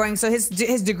growing. So his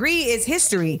degree is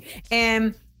history.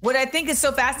 And what I think is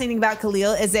so fascinating about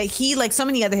Khalil is that he, like so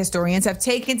many other historians, have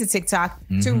taken to TikTok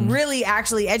to really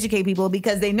actually educate people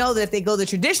because they know that if they go the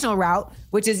traditional route,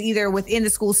 which is either within the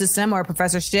school system or a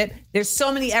professorship, there's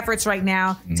so many efforts right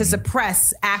now to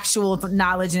suppress actual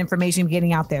knowledge and information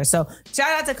getting out there. So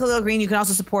shout out to Khalil Green. You can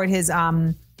also support his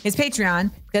Patreon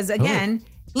because, again,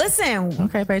 listen,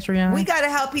 okay, Patreon. We got to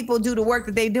help people do the work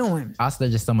that they're doing. Also,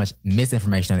 there's just so much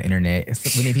misinformation on the internet.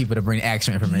 We need people to bring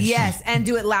actual information. Yes, and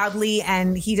do it loudly.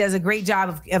 And he does a great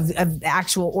job of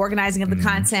actual organizing of the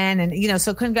content. And,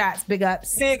 so congrats, big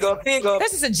ups. Big up.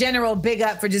 That's just a general big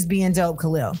up for just being dope,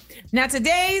 Khalil. Now,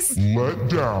 today's Let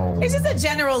down. It's just a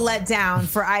general letdown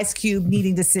for Ice Cube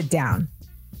needing to sit down.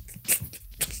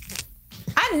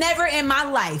 I never in my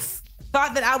life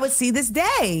thought that I would see this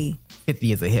day. 50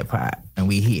 years of hip hop, and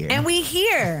we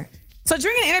here. So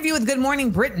during an interview with Good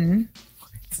Morning Britain,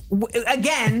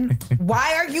 again,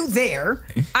 why are you there?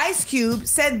 Ice Cube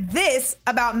said this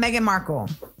about Meghan Markle.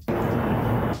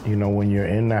 When you're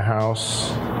in the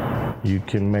house, you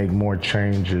can make more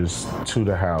changes to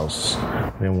the house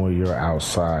than when you're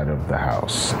outside of the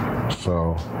house.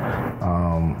 So,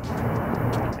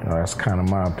 that's kind of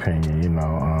my opinion.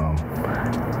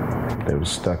 If they would have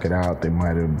stuck it out, they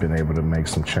might have been able to make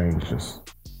some changes.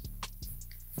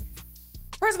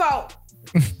 First of all,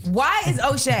 why is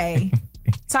O'Shea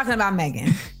talking about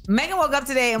Meghan? Meghan woke up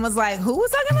today and was like, who was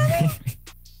talking about me?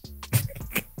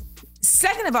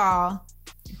 Second of all,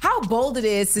 how bold it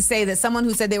is to say that someone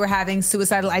who said they were having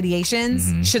suicidal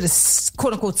ideations should have,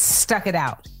 quote unquote, stuck it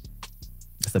out.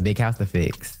 It's a big house to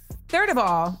fix. Third of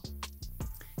all,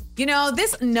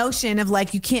 this notion of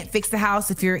like you can't fix the house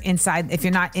if you're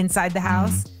not inside the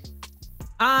house.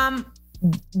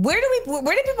 Where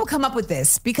do people come up with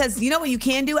this? Because you know what you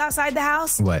can do outside the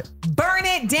house? What? Burn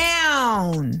it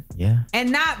down. Yeah.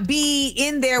 And not be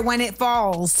in there when it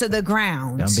falls to the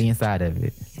ground. Don't be inside of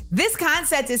it. This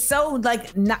concept is so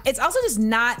it's also just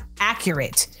not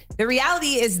accurate. The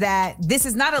reality is that this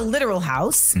is not a literal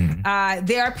house.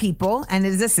 There are people, and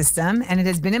it is a system, and it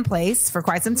has been in place for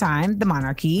quite some time, the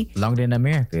monarchy. Longer than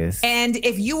America's. And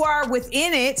if you are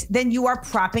within it, then you are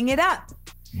propping it up.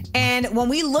 And when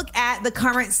we look at the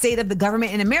current state of the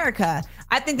government in America,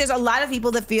 I think there's a lot of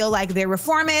people that feel like they're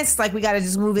reformists, like we got to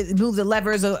just move the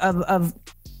levers of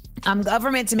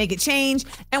government to make it change.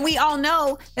 And we all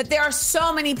know that there are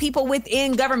so many people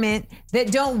within government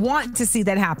that don't want to see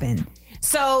that happen.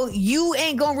 So you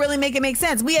ain't gonna really make it make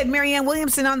sense. We had Marianne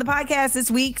Williamson on the podcast this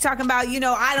week talking about,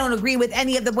 I don't agree with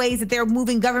any of the ways that they're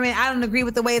moving government. I don't agree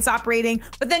with the way it's operating.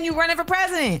 But then you running for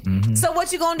president. So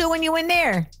what you gonna do when you in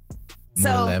there?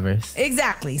 More levers.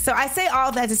 Exactly. So I say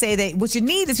all that to say that what you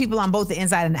need is people on both the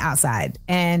inside and the outside.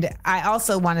 And I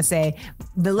also want to say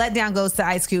the letdown goes to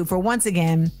Ice Cube for once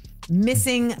again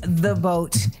missing the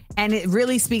boat. And it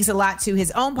really speaks a lot to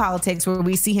his own politics, where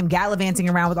we see him gallivanting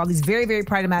around with all these very, very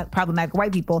problematic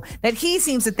white people that he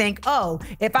seems to think,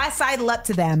 if I sidle up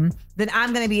to them, then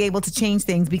I'm going to be able to change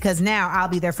things because now I'll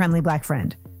be their friendly black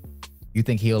friend. You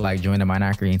think he'll join the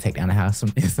monarchy and take down the house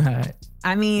from inside?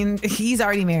 I mean, he's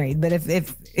already married, but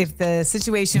if the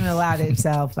situation allowed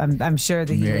itself, I'm sure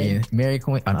that he would. Mary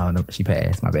Queen. Oh no, she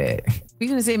passed. My bad. You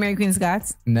gonna say Mary Queen of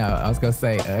Scots? No, I was gonna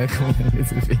say Queen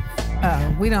Elizabeth.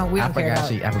 Oh, we don't care.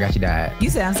 I forgot she died. You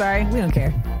said I'm sorry. We don't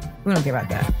care. We don't care about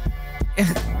that.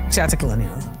 Shout out to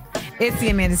colonialism. It's the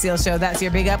Amanda Seales Show. That's your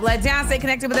big up, let down. Stay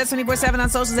connected with us 24/7 on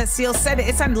socials at Seales Said It.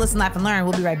 It's time to listen, laugh, and learn.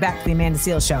 We'll be right back to the Amanda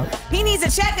Seales Show. He needs to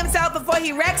check himself before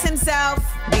he wrecks himself.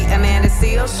 The Amanda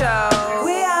Seales Show.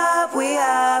 We up, we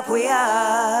up, we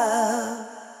up.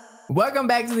 Welcome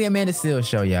back to the Amanda Seales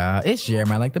Show, y'all. It's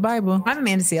Jeremiah Like the Bible. I'm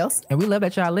Amanda Seales. And we love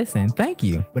that y'all listen. Thank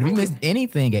you. But if you missed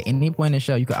anything at any point in the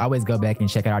show, you can always go back and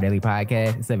check out our daily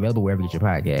podcast. It's available wherever you get your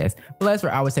podcast. Plus,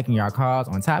 we're always taking your calls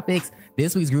on topics.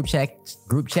 This week's group chat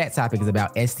topic is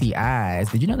about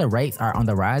STIs. Did you know the rates are on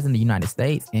the rise in the United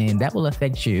States? And that will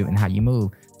affect you and how you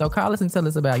move. So call us and tell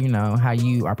us about, how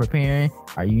you are preparing.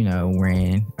 Are you,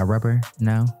 wearing a rubber?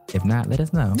 No? If not, let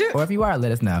us know. Or if you are,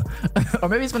 let us know. Or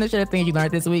maybe just want to share the things you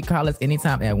learned this week. Call us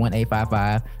anytime at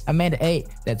 1-855-AMANDA-8.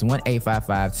 That's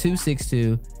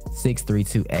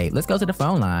 1-855-262-6328. Let's go to the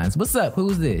phone lines. What's up?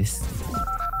 Who's this?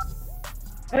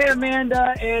 Hey,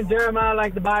 Amanda and Jeremiah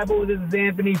Like the Bible. This is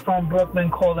Anthony from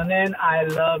Brooklyn calling in. I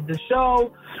love the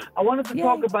show. I wanted to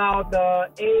talk about the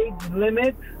age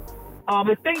limit.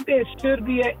 I think there should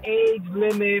be an age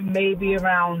limit, maybe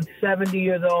around 70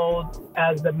 years old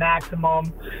as the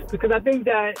maximum, because I think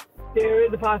that there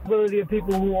is a possibility of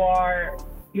people who are,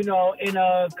 in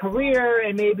a career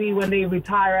and maybe when they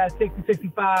retire at 60,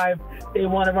 65, they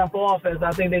want to run for office.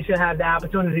 I think they should have the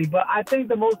opportunity. But I think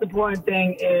the most important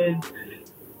thing is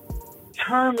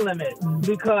term limit,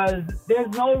 because there's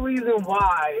no reason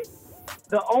why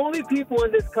the only people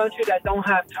in this country that don't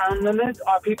have term limits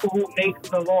are people who make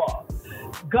the law.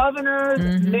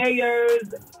 Governors,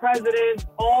 mayors, presidents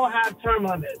all have term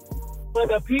limits. But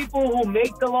the people who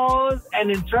make the laws and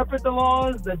interpret the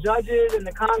laws, the judges and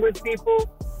the Congress people,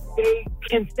 they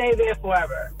can stay there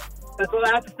forever. That's all I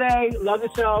have to say. Love the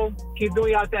show. Keep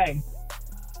doing your thing.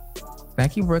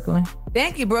 Thank you, Brooklyn.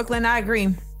 Thank you, Brooklyn. I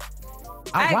agree.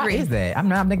 Why is that? I'm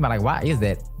thinking about why is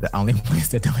that the only place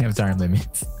that don't have term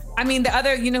limits? I mean, the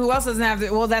other, who else doesn't have,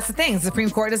 well, that's the thing. The Supreme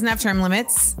Court doesn't have term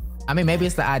limits. I mean, maybe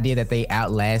it's the idea that they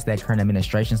outlast that current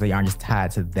administration, so they aren't just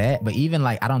tied to that. But even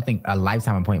I don't think a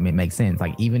lifetime appointment makes sense.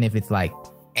 Even if it's 8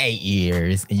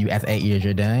 years and after 8 years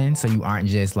you're done, so you aren't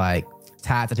just tied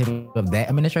to the people of that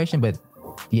administration. But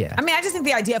yeah, I mean, I just think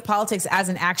the idea of politics as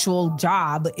an actual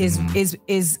job is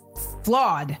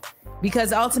flawed,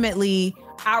 because ultimately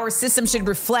our system should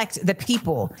reflect the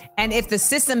people, and if the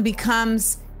system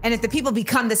becomes, and if the people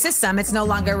become the system, it's no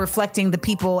longer reflecting the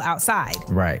people outside.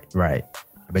 Right.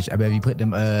 I bet if you put them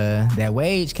that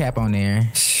wage cap on there,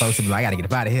 folks will be like, I gotta get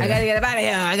up out of here. I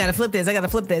gotta flip this.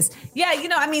 Yeah,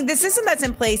 the system that's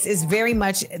in place is very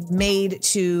much made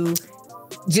to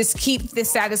just keep the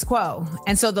status quo.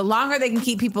 And so the longer they can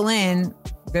keep people in,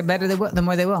 the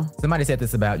more they will. Somebody said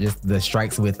this about just the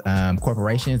strikes with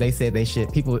corporations. They said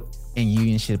people in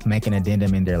unions should make an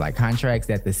addendum in their contracts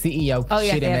that the CEO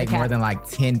shouldn't make more than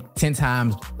 10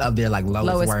 times of their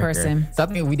lowest worker. Person. So I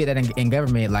think we did that in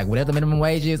government. Whatever the minimum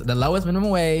wage is, the lowest minimum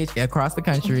wage across the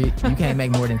country, you can't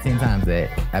make more than 10 times that.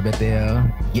 I bet they'll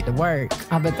get to work.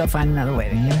 I bet they'll find another way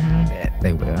to get it.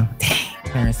 They will. Dang.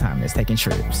 Clarence Thomas taking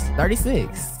trips.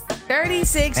 36 trips. At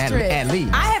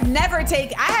least. I haven't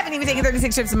even taken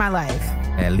 36 trips in my life.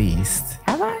 At least.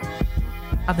 Have I?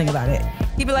 I'll think about it.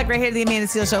 Keep it right here, the Amanda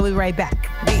Seales Show. We'll be right back.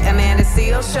 The Amanda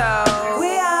Seales Show.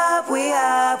 We up, we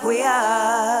up, we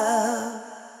up.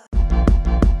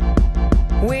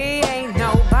 We ain't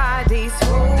nobody's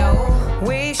fool. No.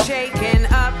 We shaking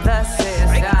up the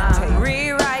system.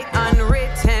 Rewrite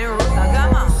unwritten rules.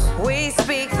 Come on. We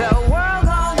speak, the world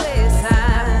gon'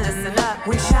 listen. Listen up.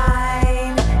 We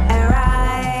shine and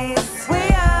rise. We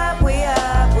up, we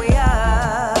up, we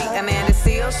up. The Amanda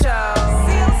Seales Show.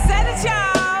 Seales said it, y'all.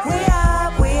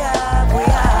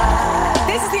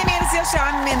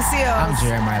 I'm Amanda Seales. I'm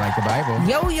Jeremiah Like the Bible.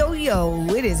 Yo.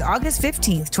 It is August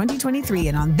 15th, 2023.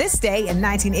 And on this day in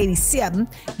 1987,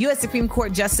 U.S. Supreme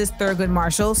Court Justice Thurgood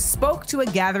Marshall spoke to a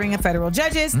gathering of federal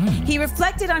judges. He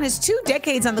reflected on his 2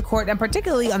 decades on the court and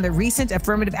particularly on the recent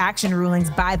affirmative action rulings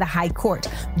by the High Court.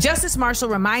 Justice Marshall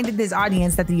reminded his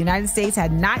audience that the United States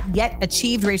had not yet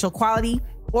achieved racial equality,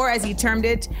 or as he termed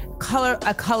it,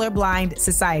 a colorblind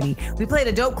society. We played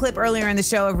a dope clip earlier in the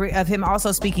show of him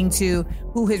also speaking to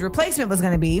who his replacement was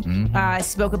going to be.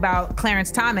 Spoke about Clarence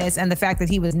Thomas and the fact that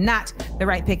he was not the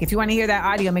right pick. If you want to hear that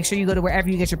audio, make sure you go to wherever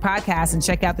you get your podcast and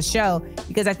check out the show,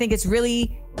 because I think it's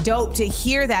really dope to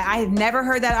hear that. I had never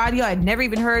heard that audio. I'd never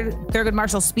even heard Thurgood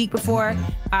Marshall speak before.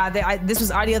 This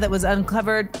was audio that was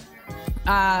uncovered.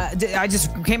 I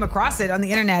just came across it on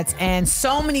the internet, and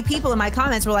so many people in my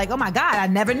comments were like, oh my God, I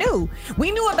never knew.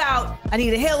 We knew about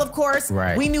Anita Hill, of course.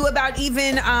 Right. We knew about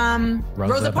even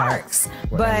Rosa Parks.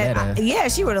 But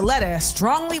she wrote a letter, a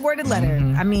strongly worded letter.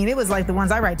 I mean, it was like the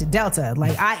ones I write to Delta.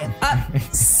 I am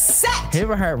upset What? Have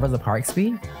you ever heard Rosa Parks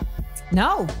speak?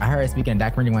 No. I heard her speaking in a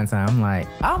documentary one time. I'm like,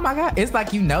 oh my God. It's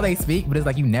like you know they speak, but it's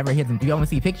like you never hear them. You only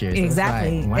see pictures. So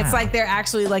Exactly. It's like, wow. It's like they're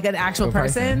actually like an actual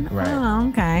person. Right. Oh,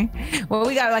 okay. Well,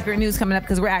 we got Black Girl News coming up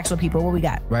because we're actual people. What we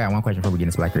got? Right. I got one question before we get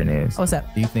into Black Girl News. What's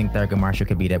up? Do you think Thurgood Marshall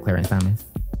could beat up Clarence Thomas?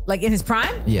 Like in his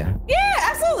prime? Yeah. Yeah,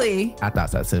 absolutely. I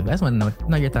thought so too. I just want to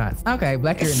know your thoughts. Okay,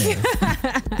 Black Girl News.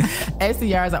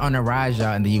 STRs are on the rise,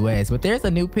 y'all, in the US, but there's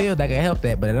a new pill that can help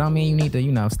that, but it don't mean you need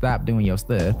to, stop doing your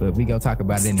stuff. But we go talk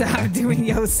about it anyway. Stop doing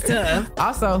your stuff.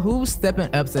 Also, who's stepping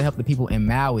up to help the people in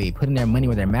Maui, putting their money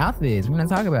where their mouth is? We're gonna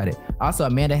talk about it. Also,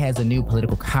 Amanda has a new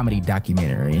political comedy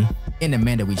documentary, In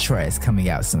Amanda We Trust, coming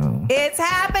out soon. It's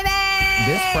happening!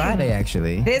 This Friday,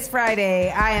 actually. This Friday.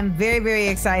 I am very, very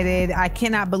excited. I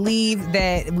cannot believe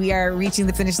that we are reaching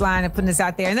the finish line and putting this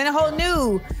out there. And then a whole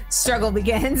new struggle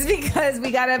begins because we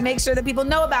got to make sure that people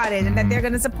know about it and that they're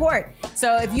going to support.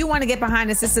 So if you want to get behind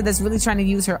a sister that's really trying to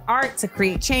use her art to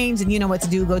create change, and you know what to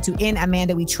do, go to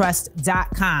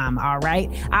inamandawetrust.com. All right.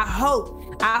 I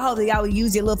hope that y'all will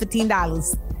use your little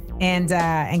 $15 and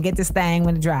get this thing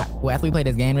when it drop. Well, after we play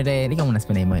this game today, they gonna want to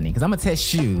spend their money because I'm gonna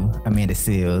test you, Amanda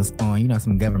Seals, on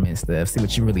some government stuff. See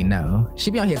what you really know. She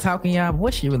be on here talking, y'all, but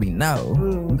what she really know?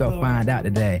 We gonna find out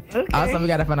today. Okay. Also, we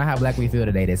gotta find out how Black we feel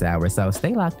today this hour. So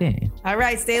stay locked in. All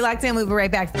right, stay locked in. We'll be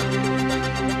right back. Blaggery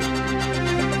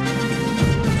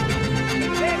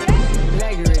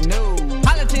news.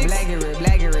 Politics.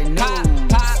 Blaggery news.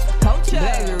 Pop culture.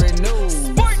 Blaggery news.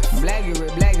 Sports.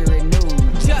 Blaggery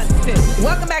news. Justice.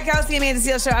 Welcome back, y'all. It's the Amanda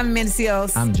Seals Show. I'm Amanda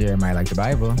Seals. I'm Jeremiah Like the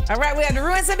Bible. All right, we have to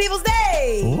ruin some people's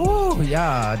day. Ooh,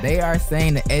 y'all. They are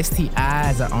saying that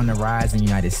STIs are on the rise in the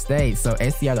United States. So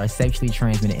STIs are sexually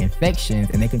transmitted infections,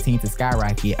 and they continue to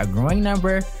skyrocket. A growing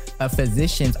number of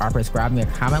physicians are prescribing a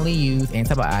commonly used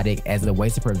antibiotic as a way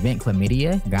to prevent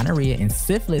chlamydia, gonorrhea, and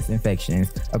syphilis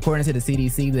infections. According to the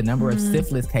CDC, the number of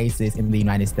syphilis cases in the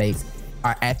United States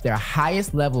are at their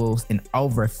highest levels in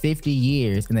over 50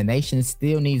 years, and the nation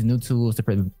still needs new tools to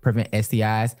prevent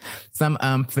STIs. Some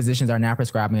physicians are now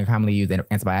prescribing a commonly used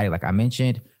antibiotic, like I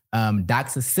mentioned.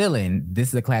 Doxycycline, this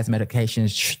is a class of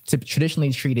medications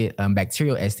traditionally treated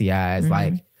bacterial STIs,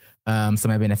 like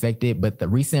some have been affected, but the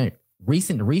recent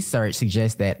research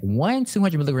suggests that 1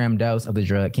 200 milligram dose of the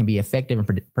drug can be effective in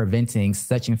preventing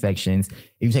such infections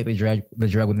if you take the drug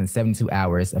within 72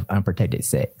 hours of unprotected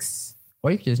sex. Or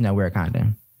you can just wear a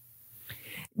condom.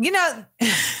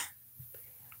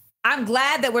 I'm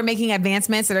glad that we're making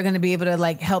advancements that are going to be able to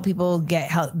help people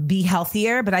be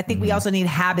healthier. But I think we also need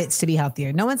habits to be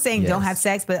healthier. No one's saying don't have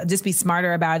sex, but just be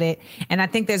smarter about it. And I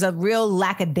think there's a real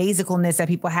lackadaisicalness that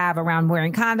people have around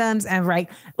wearing condoms and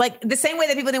like the same way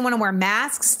that people didn't want to wear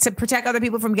masks to protect other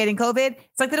people from getting COVID.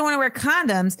 It's like they don't want to wear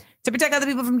condoms to protect other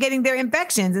people from getting their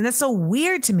infections. And that's so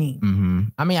weird to me.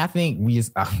 I mean, I think we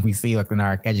see in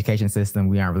our education system,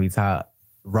 we aren't really taught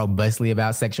robustly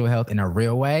about sexual health in a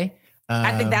real way.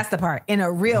 I think that's the part, in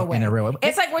a real way.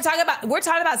 It's like we're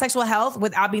talking about sexual health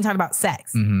without being talking about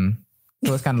sex. So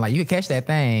it's kind of like you can catch that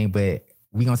thing, but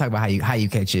we're gonna talk about how you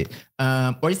catch it,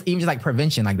 or even just like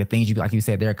prevention, like the things like you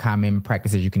said, there are common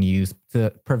practices you can use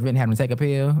to prevent having to take a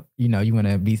pill. You want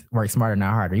to work smarter,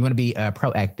 not harder. You want to be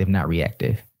proactive, not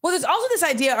reactive. Well, there's also this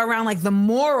idea around like the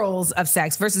morals of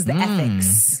sex versus the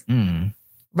ethics.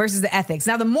 Versus the ethics.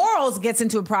 Now, the morals gets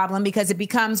into a problem because it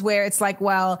becomes where it's like,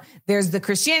 well, there's the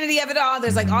Christianity of it all.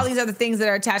 There's like all these other things that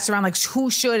are attached around like who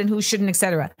should and who shouldn't, et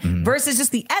cetera. Versus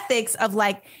just the ethics of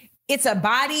like, it's a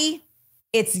body,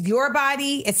 it's your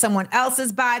body, it's someone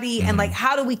else's body. And like,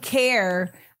 how do we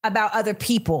care about other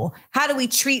people? How do we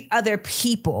treat other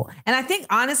people? And I think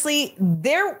honestly,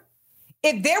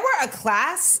 if there were a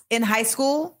class in high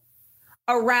school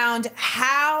around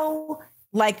how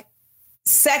like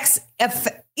sex,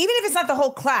 even if it's not the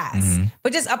whole class,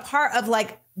 but just a part of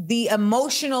like the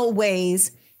emotional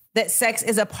ways that sex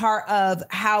is a part of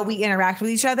how we interact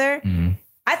with each other,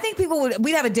 I think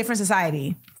we'd have a different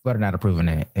society. Florida not approving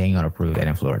that. They ain't gonna approve that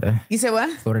in Florida. You said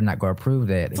what? Florida not gonna approve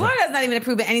that. Florida's not even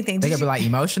approving anything. They gonna be like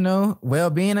emotional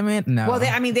well-being. No. Well,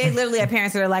 they literally have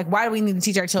parents that are like, why do we need to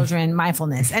teach our children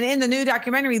mindfulness? And in the new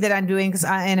documentary that I'm doing,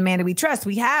 in Amanda We Trust,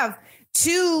 we have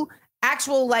 2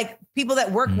 actual like people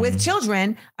that work with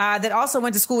children that also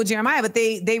went to school with Jeremiah, but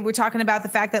they were talking about the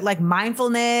fact that like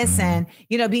mindfulness and,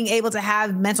 being able to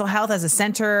have mental health as a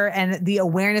center and the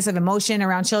awareness of emotion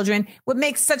around children would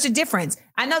make such a difference.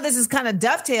 I know this is kind of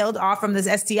dovetailed off from this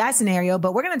STI scenario,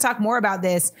 but we're going to talk more about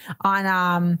this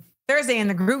on Thursday in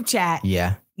the group chat.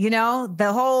 Yeah.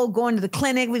 The whole going to the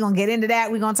clinic. We're going to get into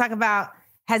that. We're going to talk about,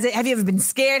 have you ever been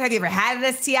scared? Have you ever had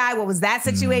an STI? What was that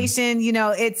situation?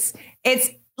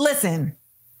 Listen,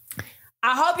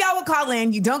 I hope y'all will call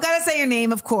in. You don't got to say your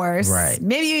name, of course. Right.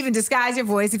 Maybe you even disguise your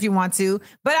voice if you want to.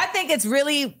 But I think it's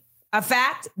really a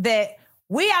fact that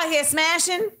we out here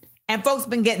smashing and folks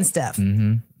been getting stuff.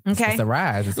 Mm-hmm. Okay. It's a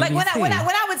rise. It's like when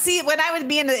I would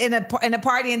be in a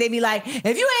party and they'd be like, if you ain't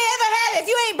ever had it, if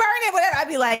you ain't burning it, whatever, I'd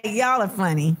be like, y'all are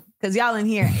funny. Cause y'all in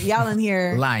here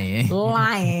lying.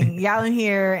 Y'all in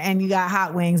here and you got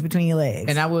hot wings between your legs.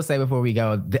 And I will say before we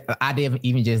go, I did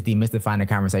even just demystify the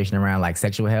conversation around like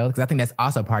sexual health. Cause I think that's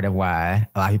also part of why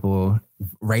a lot of people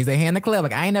raise their hand in the club.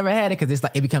 Like I ain't never had it. Cause it's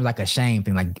like, it becomes like a shame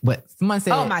thing. Like what someone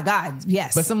said. Oh my God.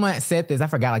 Yes. But someone said this, I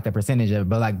forgot like the percentage of it,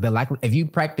 but like if you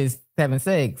practice having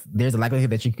sex, there's a likelihood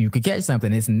that you could catch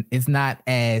something. It's not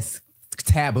as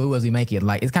taboo as we make it.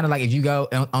 Like it's kind of like if you go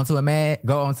onto a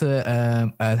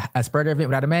spurter event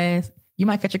without a mask, you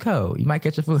might catch a cold, you might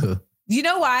catch a flu. You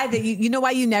know why you know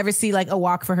why you never see like a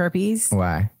walk for herpes?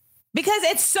 Why? Because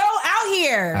it's so out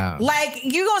here. Oh. Like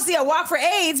you're gonna see a walk for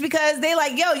AIDS because they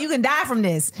like, yo, you can die from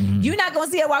this. Mm-hmm. You're not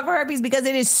gonna see a walk for herpes because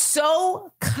it is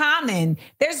so common.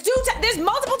 There's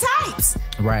multiple types.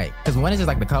 Right. Because one is just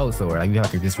like the cold sore. Like you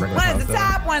have to just regular. One is the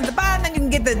top, one is the bottom. Then you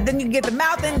can get the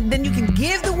mouth, and then you can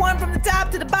give the one from the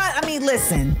top to the bottom. I mean,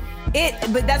 listen,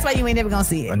 but that's why you ain't never gonna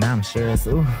see it. But now I'm sure it's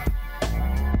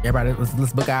everybody.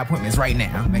 Let's book our appointments right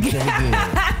now. Make sure we're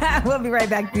good. We'll be right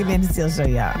back to the Amanda Seales Show,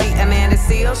 y'all. The Amanda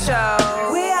Seales Show.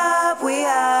 We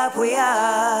up.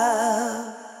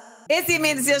 It's the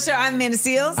Amanda Seales Show. I'm Amanda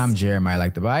Seales. I'm Jeremiah,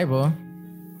 like the Bible.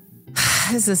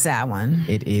 This is a sad one.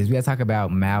 It is. We got to talk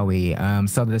about Maui.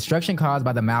 So the destruction caused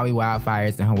by the Maui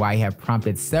wildfires in Hawaii have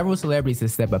prompted several celebrities to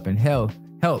step up and help.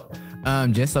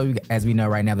 Just so as we know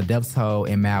right now, the death toll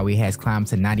in Maui has climbed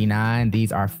to 99.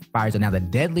 These fires are now the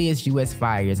deadliest U.S.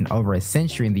 fires in over a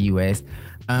century in the U.S.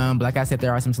 But like I said,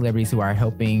 there are some celebrities who are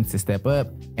helping to step up.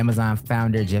 Amazon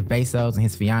founder Jeff Bezos and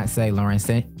his fiance Lawrence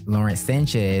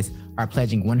Sanchez are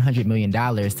pledging $100 million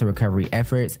to recovery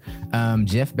efforts.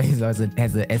 Jeff Bezos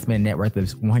has an estimated net worth of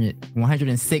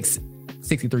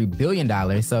 $163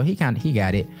 billion, so he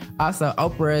got it. Also,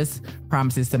 Oprah's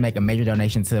promises to make a major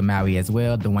donation to Maui as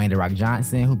well. Dwayne "The Rock"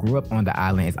 Johnson, who grew up on the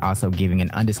island, is also giving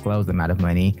an undisclosed amount of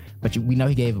money. But we know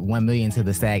he gave $1 million to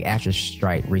the SAG-AFTRA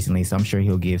strike recently, so I'm sure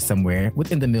he'll give somewhere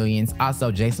within the millions. Also,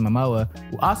 Jason Momoa,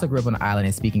 who also grew up on the island,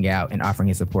 is speaking out and offering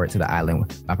his support to the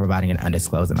island by providing an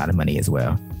undisclosed amount of money as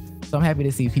well. So I'm happy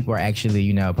to see people are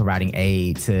actually, providing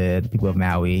aid to the people of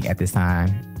Maui at this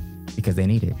time because they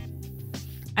need it.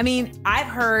 I mean, I've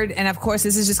heard, and of course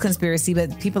this is just conspiracy,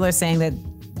 but people are saying that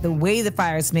the way the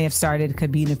fires may have started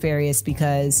could be nefarious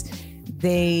because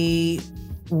this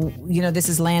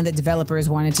is land that developers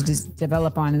wanted to just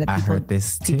develop on, and that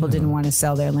people didn't want to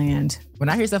sell their land. When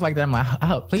I hear stuff like that, I'm like,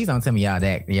 oh, please don't tell me y'all.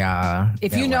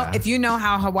 If you know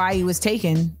how Hawaii was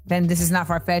taken, then this is not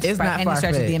far-fetched by any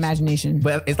stretch of the imagination.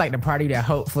 But it's like the party that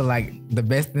hope for like the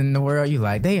best in the world. You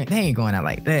like, they ain't going out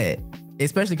like that.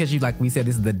 Especially because like we said,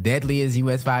 this is the deadliest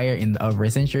U.S. fire in over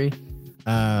a century.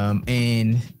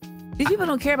 And these people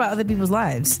don't care about other people's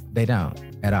lives. They don't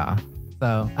at all.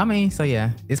 So,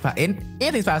 yeah,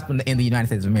 anything's possible in the United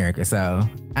States of America. So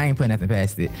I ain't putting nothing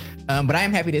past it. But I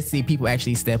am happy to see people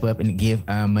actually step up and give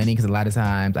money, because a lot of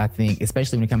times I think,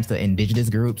 especially when it comes to indigenous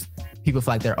groups, people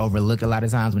feel like they're overlooked a lot of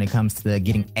times when it comes to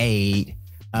getting aid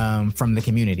from the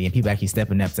community, and people actually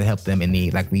stepping up to help them in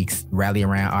need. Like we rally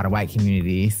around all the white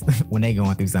communities when they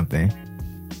going through something.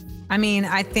 I mean,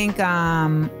 I think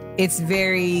it's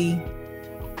very...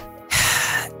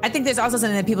 I think there's also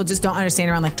something that people just don't understand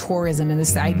around like tourism and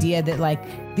this idea that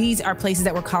like these are places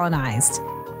that were colonized.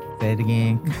 Say it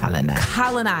again.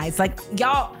 Colonized. Like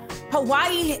y'all,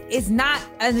 Hawaii is not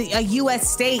a U.S.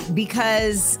 state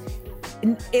because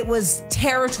it was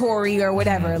territory or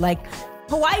whatever. Like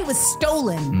Hawaii was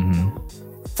stolen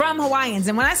from Hawaiians.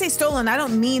 And when I say stolen, I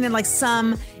don't mean in like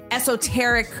some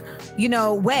esoteric,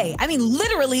 way. I mean,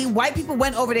 literally, white people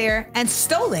went over there and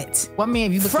stole it. Well, I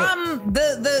mean, if you look from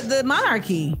the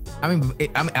monarchy. I mean,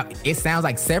 it sounds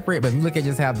like separate, but if you look at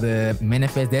just how the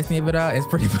manifest destiny of it all, it's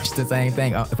pretty much the same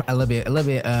thing. A little bit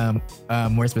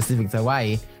more specific to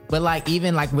Hawaii. But like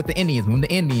even like with the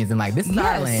Indians, and like this is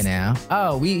our land now.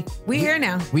 Oh, we here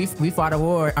now. We fought a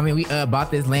war. I mean, we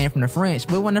bought this land from the French,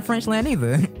 but it wasn't the French land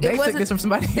either. They took this from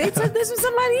somebody else. They took this from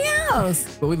somebody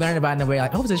else. But we learned about it in the way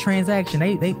like, it was a transaction.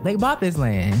 They bought this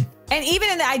land. And even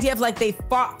in the idea of like they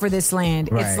fought for this land,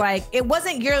 it's like it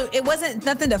wasn't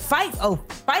nothing to fight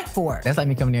for. That's like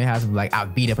me coming to your house and be like, I'll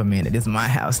beat up Amanda. This is my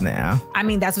house now. I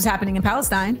mean, that's what's happening in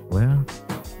Palestine. Well,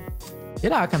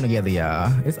 it all come together,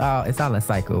 y'all. It's all a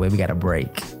cycle where we got to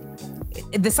break.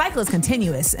 The cycle is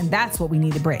continuous, and that's what we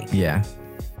need to break. Yeah.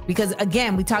 Because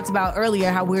again, we talked about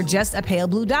earlier how we're just a pale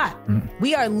blue dot.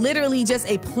 We are literally just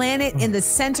a planet in the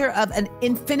center of an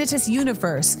infinitous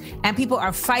universe, and people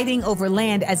are fighting over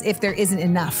land as if there isn't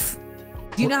enough.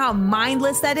 Do you know how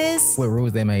mindless that is? What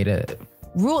rules they made up?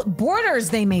 Borders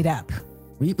they made up.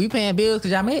 We paying bills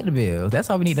because y'all made the bills. That's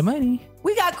why we need the money.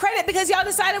 We got credit because y'all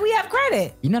decided we have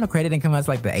credit. You know the credit didn't come out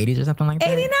like the 80s or something like that?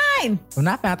 89. When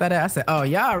I found that out, I said, oh,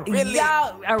 y'all really?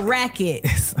 Y'all a racket.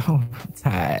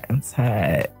 I'm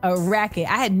tired. A racket.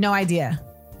 I had no idea.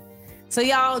 So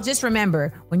y'all just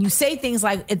remember, when you say things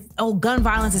like, gun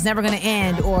violence is never going to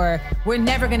end, or we're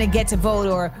never going to get to vote,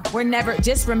 or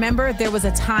just remember there was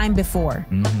a time before.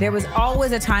 There was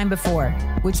always a time before,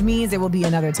 which means there will be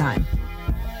another time.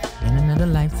 In another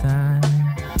lifetime.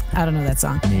 I don't know that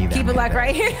song. Keep it like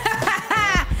right here.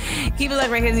 Keep it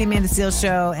like right here to the Amanda Seales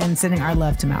Show, and sending our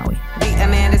love to Maui. The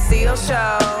Amanda Seales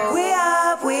Show. We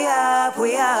up, we up,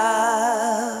 we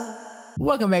up.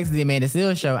 Welcome back to the Amanda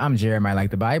Seales Show. I'm Jeremiah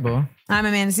Like the Bible. I'm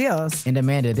Amanda Seales. And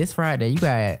Amanda, this Friday, you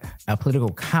got a political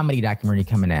comedy documentary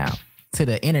coming out to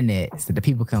the internet so the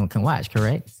people can watch,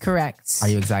 correct? Correct. Are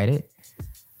you excited?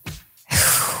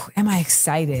 Am I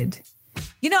excited?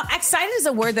 You know, excited is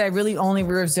a word that I really only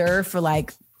reserve for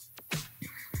like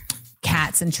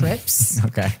cats and trips.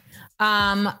 Okay.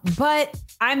 But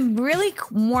I'm really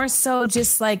more so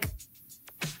just like,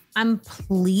 I'm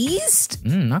pleased.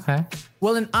 Okay.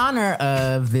 Well, in honor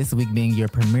of this week being your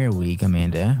premiere week,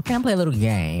 Amanda, we're gonna play a little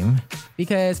game.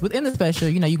 Because within the special,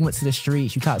 you went to the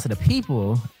streets, you talked to the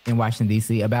people in Washington,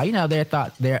 D.C. about, their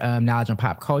thoughts, their knowledge on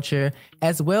pop culture,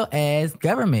 as well as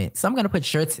government. So I'm gonna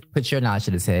put your knowledge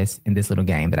to the test in this little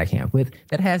game that I came up with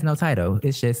that has no title.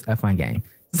 It's just a fun game.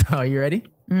 So are you ready?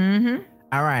 Mm-hmm.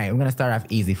 All right, we're gonna start off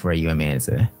easy for you,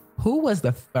 Amanda. Who was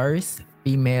the first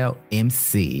female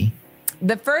MC?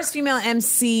 The first female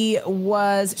MC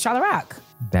was Charlotte Rock.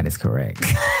 That is correct.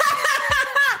 Who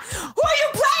are you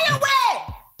playing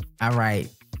with? All right.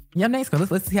 Your next one.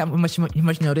 Let's see how much you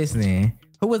know this then.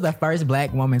 Who was the first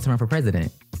black woman to run for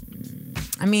president?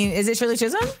 I mean, is it Shirley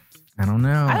Chisholm? I don't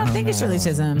know. I don't think it's Shirley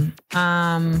Chisholm.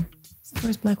 It's the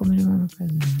first black woman to run for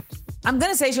president. I'm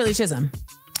going to say Shirley Chisholm.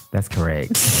 That's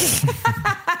correct.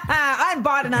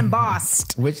 Unbought and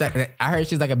unbossed. Which I heard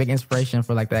she's like a big inspiration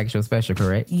for like the actual special,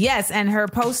 correct? Yes, and her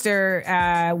poster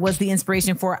was the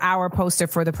inspiration for our poster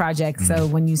for the project. So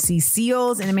when you see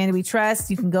Seals and Amanda We Trust,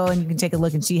 you can go and you can take a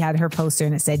look, and she had her poster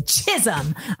and it said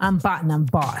Chisholm, unbought and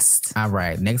unbossed. All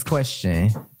right, next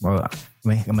question. Well,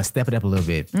 I'm gonna step it up a little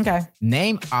bit. Okay.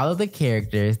 Name all of the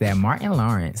characters that Martin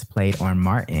Lawrence played on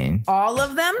Martin. All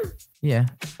of them? Yeah.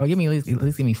 Oh, at least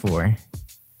give me 4.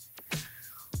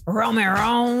 Rome.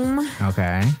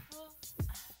 Okay.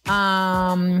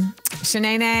 Shanae.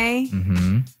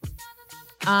 Mm-hmm.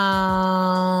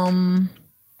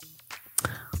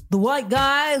 The white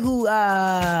guy who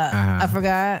I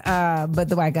forgot, but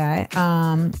the white guy.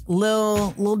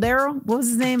 Lil Daryl. What was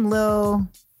his name? Lil.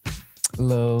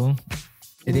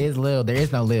 It is Lil. There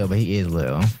is no Lil, but he is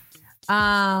Lil.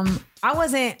 I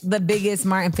wasn't the biggest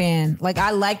Martin fan. Like, I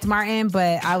liked Martin,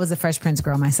 but I was a Fresh Prince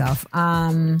girl myself.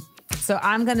 So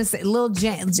I'm going to say Lil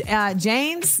James.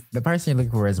 The person you're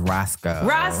looking for is Roscoe.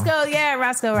 Roscoe.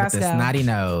 With the snotty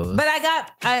nose. But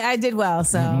I did well.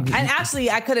 So, and actually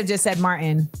I could have just said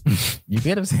Martin. You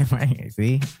could have said Martin.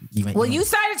 See? You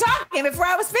started talking before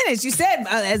I was finished. You said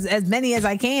as many as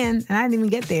I can, and I didn't even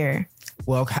get there.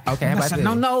 Well, okay. How about this?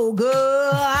 No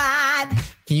good.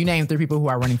 Can you name 3 people who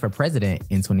are running for president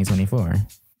in 2024?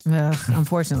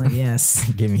 Unfortunately,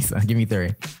 yes. Give me 3.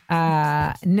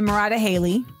 Nimrata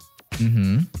Haley.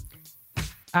 Mm-hmm.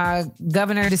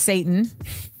 Governor to Satan.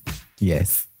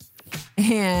 Yes.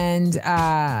 And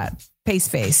Pace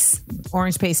Face.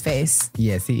 Orange Pace Face.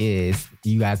 Yes, he is.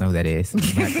 You guys know who that is.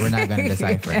 We're not going to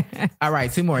decipher. All right,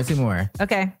 2 more.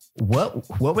 Okay. What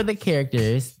were the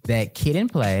characters that Kid and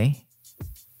Play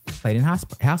played in House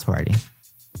Party?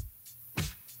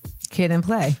 Kid and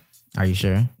Play. Are you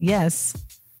sure? Yes.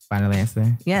 Final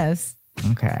answer? Yes.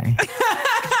 Okay.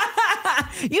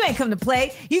 You ain't come to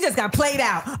play. You just got played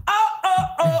out.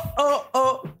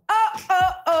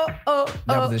 That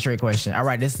was a trick question. All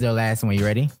right, this is the last one. You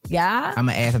ready? Yeah. I'm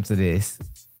going to add them to this.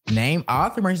 Name all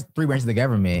 3 branches of the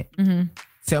government. Mm-hmm.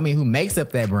 Tell me who makes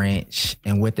up that branch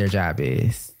and what their job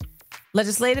is.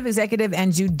 Legislative, executive,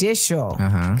 and judicial.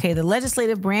 Okay, the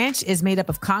legislative branch is made up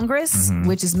of Congress,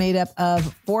 which is made up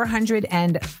of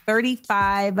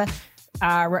 435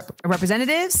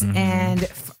 representatives. And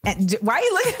why are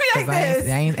you looking at me like this?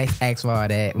 I ain't asked for all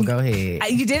that. Well, go ahead.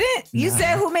 You didn't? You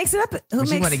said who makes it up? You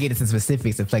want to get into some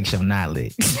specifics to flex your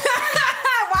knowledge.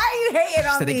 Why are you you hating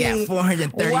on Should've me? got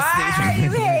 436. Why are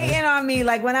you hating on me?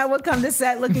 Like when I would come to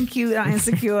set looking cute on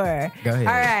Insecure. Go ahead.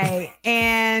 All right.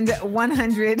 And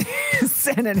 100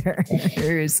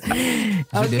 senators.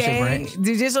 Okay.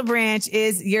 Judicial branch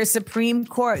is your Supreme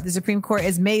Court. The Supreme Court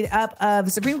is made up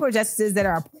of Supreme Court justices that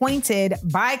are appointed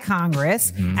by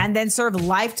Congress and then serve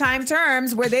lifetime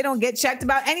terms where they don't get checked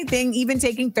about anything, even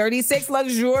taking 36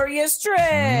 luxurious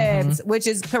trips, which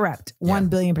is corrupt. 1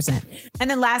 billion %. And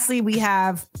then lastly, we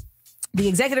have the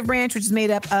executive branch, which is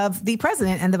made up of the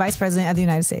president and the vice president of the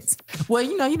United States. Well,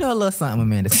 you know a little something,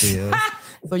 Amanda Seals.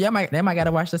 So they might got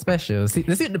to watch the special. Let's see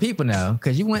what the people know,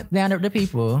 because you went down there with the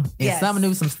people, and some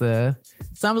knew some stuff.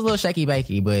 Some was a little shaky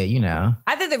bakey, but you know.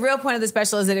 I think the real point of the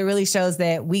special is that it really shows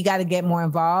that we got to get more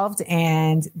involved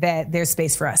and that there's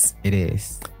space for us. It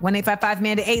is.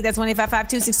 1-855-AMANDA-8. That's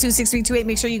 1-855-262-6328.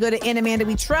 Make sure you go to In Amanda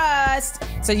We Trust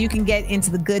so you can get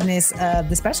into the goodness of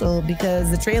the special,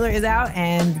 because the trailer is out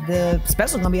and the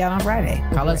special is going to be out on Friday.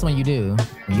 Call us when you do.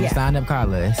 When you sign up,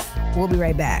 call us. We'll be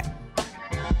right back.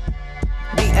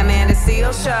 The Amanda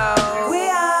Seals Show. We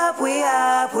up, we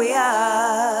up, we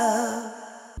up.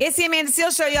 It's the Amanda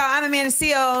Seals Show, y'all. I'm Amanda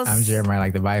Seals. I'm Jeremiah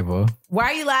like the Bible. Why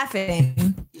are you laughing?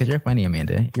 Because you're funny,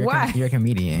 Amanda. Why? You're a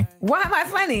comedian. Why am I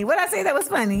funny? What did I say that was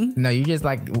funny? No, you just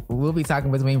like, we'll be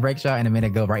talking between break show and a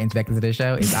minute go right back into the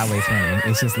show. It's always funny.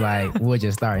 It's just like, we'll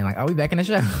just start and like, are we back in the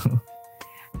show?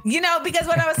 You know, because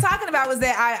what I was talking about was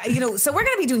that so we're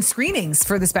going to be doing screenings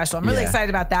for the special. I'm really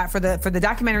excited about that. For the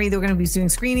documentary, we're going to be doing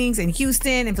screenings in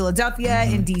Houston, in Philadelphia,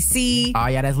 in DC. All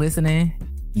y'all that's listening,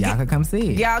 y'all can come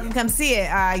see it. Y'all can come see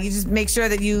it. You just make sure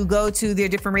that you go to their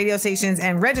different radio stations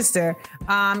and register.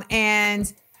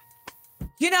 And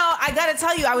you know, I got to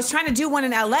tell you, I was trying to do one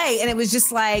in LA and it was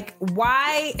just like,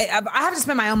 why? I have to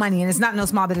spend my own money and it's not no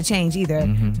small bit of change either.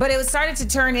 But it was started to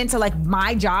turn into like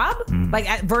my job,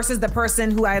 like versus the person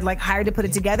who I had like hired to put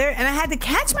it together. And I had to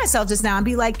catch myself just now and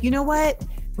be like, you know what?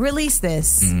 Release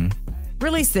this.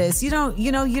 Release this. You don't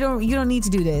need to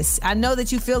do this. I know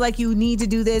that you feel like you need to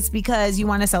do this because you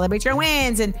want to celebrate your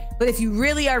wins. But if you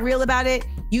really are real about it,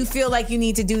 you feel like you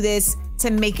need to do this to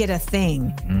make it a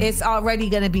thing. It's already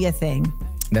going to be a thing.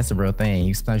 That's the real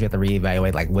thing. Sometimes you have to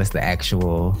reevaluate like what's the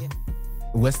actual,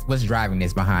 what's driving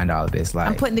this behind all of this. Like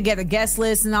I'm putting together guest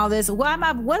lists and all this. What am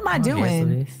I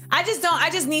doing? I'm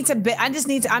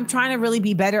trying to really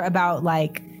be better about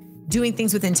like doing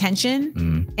things with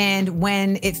intention. And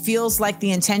when it feels like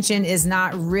the intention is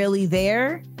not really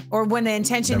there, or when the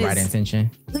intention the right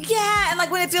intention. Yeah, and like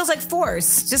when it feels like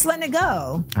force, just letting it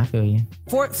go. I feel you.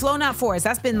 Flow, not force.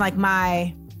 That's been like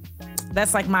my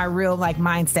real like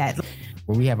mindset.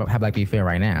 Well, we have how black people feel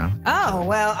right now. Oh,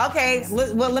 well, okay.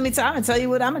 Well, let me I'm going to tell you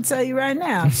what I'm going to tell you right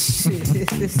now.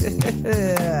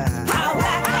 How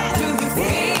black do you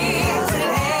feel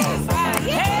today?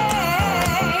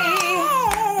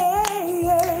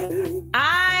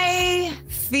 I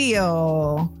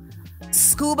feel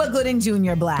Scuba Gooding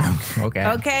Jr. black.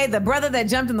 Okay. The brother that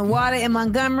jumped in the water in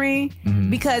Montgomery,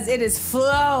 because it is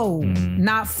flow,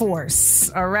 not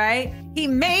force. All right. He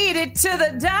made it to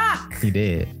the dock. He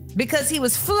did. Because he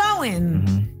was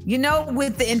flowing,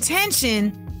 with the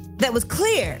intention that was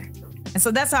clear. And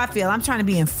so that's how I feel. I'm trying to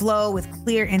be in flow with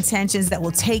clear intentions that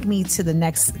will take me to the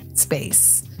next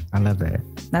space. I love that.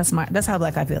 That's how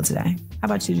black I feel today. How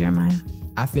about you, Jeremiah?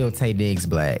 I feel Tay Diggs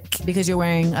black. Because you're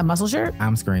wearing a muscle shirt?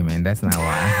 I'm screaming. That's not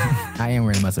why. I am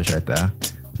wearing a muscle shirt though.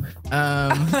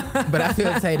 But I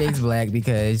feel Tay Diggs black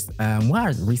because I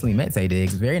recently met Tay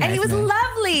Diggs. Very nice. And he was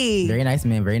lovely. Very nice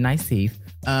man, very nice teeth.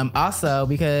 Also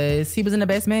because he was in The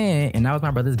Best Man, and I was my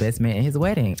brother's best man at his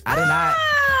wedding. I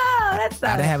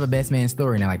didn't have a best man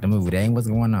story now, like the movie. That ain't what's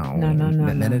going on. No.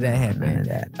 None of that happened. None of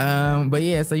that. But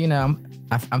yeah, so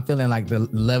I'm feeling like the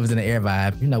love is in the air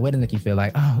vibe. Weddings make you feel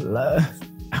like, oh, love.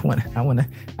 I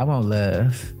want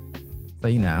love. So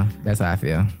that's how I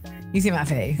feel. You see my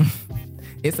face.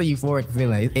 It's a euphoric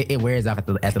feeling. It wears off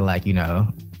after like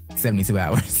 72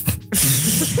 hours.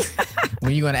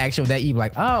 When you go on an actual date, you be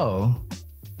like, oh,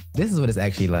 this is what it's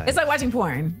actually like. It's like watching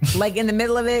porn. Like in the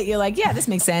middle of it, you're like, yeah, this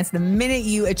makes sense. The minute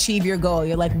you achieve your goal,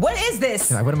 you're like, what is this?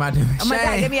 Like, what am I doing? Oh my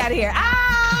God, get me out of here.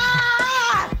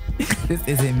 Ah! This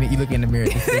isn't me. You look in the mirror.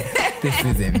 This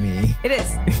isn't me. It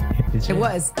is. It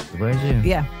was. It was you.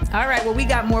 Yeah. All right. Well, we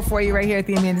got more for you right here at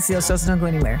the Amanda Seals Show, so don't go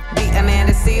anywhere. The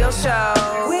Amanda Seals Show.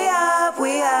 We up,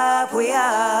 we up, we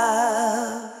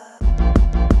up.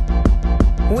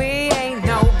 We ain't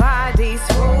nobody's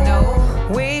fool. No.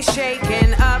 We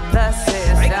shaking up the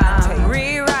system.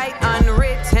 Rewrite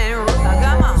unwritten rules.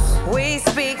 Come on. We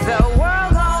speak, the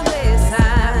world gon'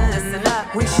 listen. Listen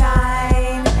up. We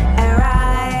shine and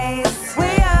rise. We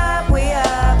up, we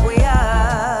up, we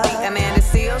up. The Amanda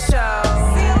Seals Show.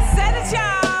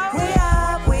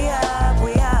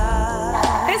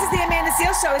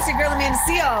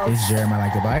 mouth. It's Jeremiah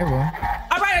like the Bible.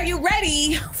 All right, are you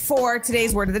ready for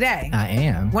today's word of the day? I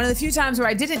am. One of the few times where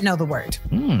I didn't know the word.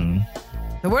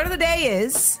 The word of the day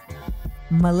is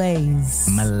malaise.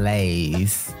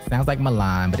 Malaise. Sounds like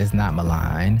malign, but it's not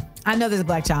malign. I know there's a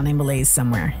black child named Malaise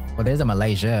somewhere. Well, there's a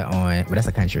Malaysia on, but that's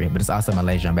a country, but it's also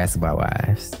Malaysia on Basketball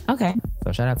Wives. Okay.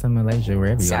 So shout out to Malaysia,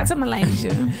 wherever you are. Shout out to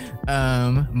Malaysia.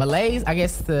 Malaise, I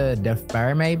guess to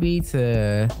defer maybe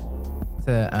to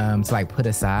like put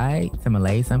aside, to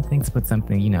malaise something, to put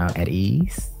something, you know, at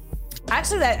ease.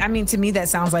 Actually, to me, that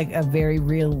sounds like a very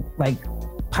real, like,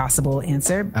 possible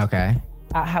answer. Okay.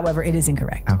 However, it is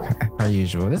incorrect. Okay, per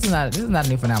usual. This is not a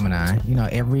new phenomenon. You know,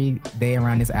 every day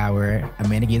around this hour,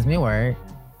 Amanda gives me a word,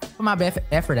 put my best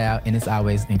effort out, and it's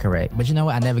always incorrect. But you know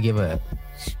what? I never give up.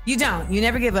 You don't. You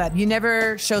never give up. You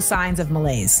never show signs of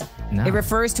malaise. No. It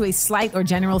refers to a slight or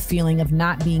general feeling of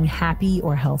not being happy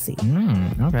or healthy.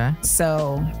 Okay.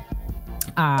 So,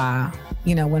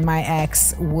 you know, when my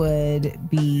ex would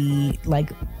be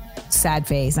like sad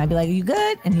face, and I'd be like, "Are you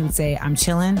good?" And he would say, "I'm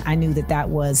chilling." I knew that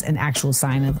was an actual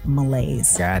sign of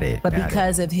malaise. Got it. But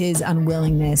because of his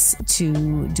unwillingness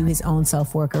to do his own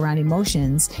self-work around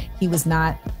emotions, he was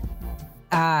not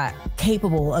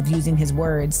capable of using his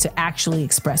words to actually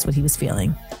express what he was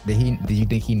feeling. Did you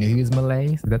think he knew he was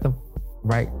malaise? Is that the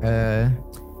right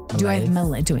did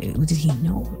he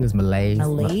know? He was malaise.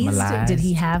 Malaise? Did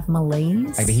he have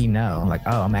malaise? Like, did he know? Like,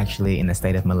 oh, I'm actually in a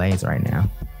state of malaise right now.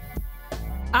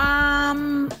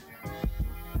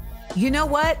 You know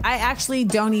what? I actually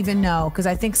don't even know, because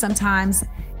I think sometimes,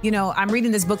 you know, I'm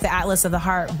reading this book, The Atlas of the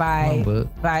Heart by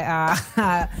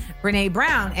Brene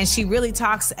Brown, and she really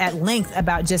talks at length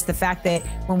about just the fact that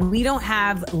when we don't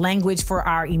have language for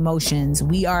our emotions,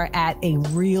 we are at a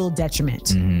real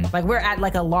detriment. Like, we're at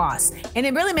like a loss. And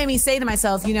it really made me say to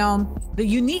myself, you know, the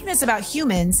uniqueness about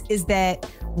humans is that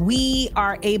we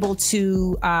are able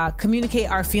to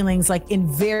communicate our feelings like in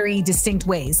very distinct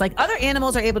ways. Like, other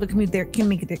animals are able to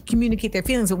communicate their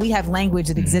feelings, but we have language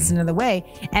that exists in another way.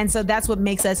 And so that's what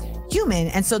makes us human.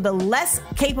 And so the less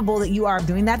capable that you are of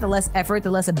doing that, the less effort,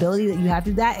 the less ability that you have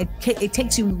to do that, it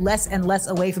takes you less and less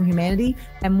away from humanity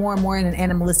and more in an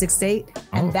animalistic state.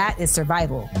 And that is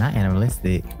survival. Not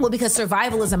animalistic. Well, because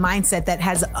survival is a mindset that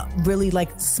has really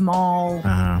like small,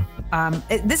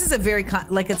 this is a very,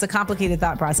 it's a complicated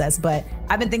thought process, but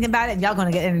I've been thinking about it, and y'all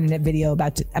gonna get an internet video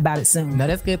about it soon. No,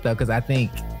 that's good though, because I think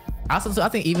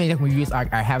even if when you just are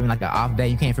having like an off day,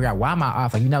 you can't figure out why am I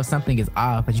off. Like, you know something is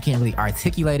off, but you can't really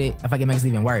articulate it. I feel like it makes it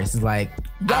even worse. It's like,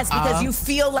 yes, because you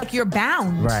feel like you're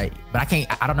bound. Right, but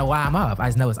I don't know why I'm off. I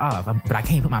just know it's off, but I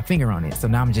can't put my finger on it. So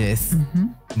now I'm just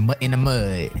in the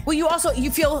mud. Well, you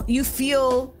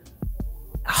feel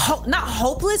not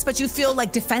hopeless, but you feel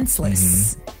like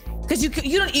defenseless. Because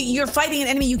you're fighting an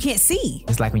enemy you can't see.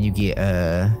 It's like when you get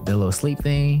the little sleep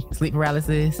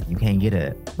paralysis, you can't get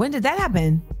up. When did that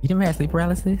happen? You never had sleep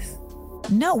paralysis?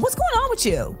 No. What's going on with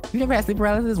you? You never had sleep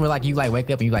paralysis where like you like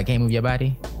wake up and you like can't move your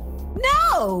body?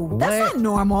 No, that's not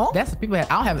normal. That's people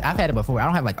have. I've had it before. I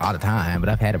don't have like all the time, but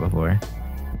I've had it before.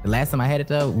 The last time I had it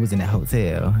though was in a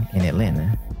hotel in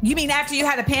Atlanta. You mean after you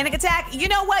had a panic attack? You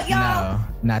know what, y'all? No,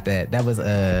 not that. That was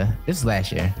this was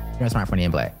last year. You're smart, funny,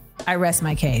 and black. I rest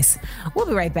my case. We'll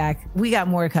be right back. We got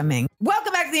more coming.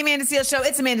 Welcome back to the Amanda Seales Show.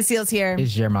 It's Amanda Seales here.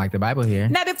 It's Jeremiah like the Bible here.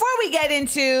 Now, before we get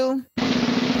into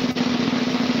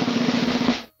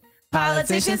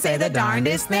politicians say the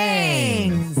darndest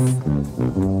things.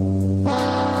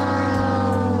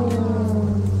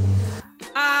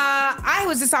 I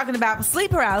was just talking about sleep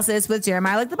paralysis with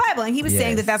Jeremiah like the Bible, and he was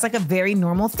saying that that's like a very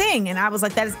normal thing. And I was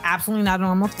like, that is absolutely not a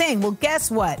normal thing. Well, guess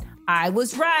what? I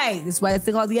was right. This is why it's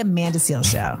called the Amanda Seales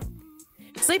Show.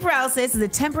 Sleep paralysis is a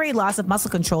temporary loss of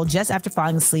muscle control just after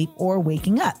falling asleep or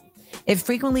waking up. It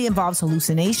frequently involves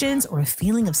hallucinations or a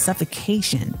feeling of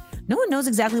suffocation. No one knows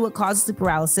exactly what causes sleep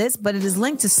paralysis, but it is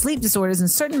linked to sleep disorders and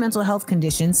certain mental health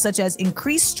conditions such as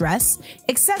increased stress,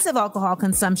 excessive alcohol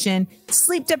consumption,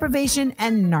 sleep deprivation,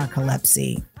 and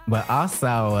narcolepsy. But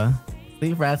also,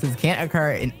 sleep paralysis can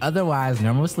occur in otherwise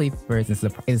normal sleepers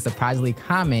and is surprisingly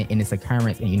common in its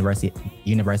occurrence and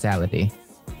universality.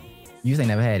 You say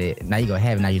never had it. Now you go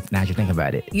have it. Now you think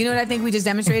about it. You know what I think we just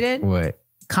demonstrated? What?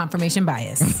 Confirmation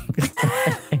bias.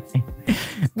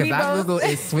 Because I Google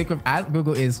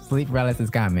is sleep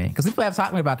paralysis common. Because people have talked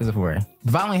to me about this before.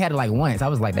 If I only had it like once, I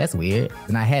was like, that's weird.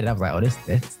 Then I had it. I was like, oh,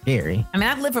 that's scary. I mean,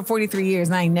 I've lived for 43 years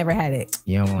and I ain't never had it.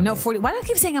 You don't want No, 40. Why do I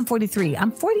keep saying I'm 43?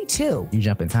 I'm 42. You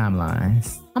jump in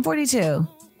timelines. I'm 42.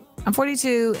 I'm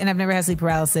 42 and I've never had sleep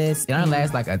paralysis. It only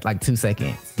lasts like 2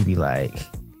 seconds. You'd be like,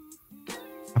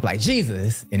 I'm like,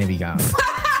 Jesus. And it be gone.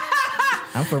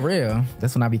 I'm for real.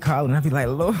 That's when I be calling. I be like,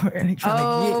 Lord, they trying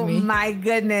to get me. Oh my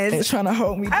goodness. They trying to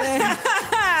hold me down.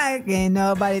 Can't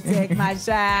nobody take my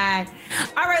shine.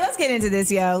 All right, let's get into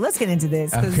this, yo. Let's get into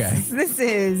this. Okay. This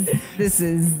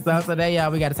is. So today,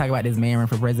 y'all, we got to talk about this man running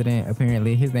for president.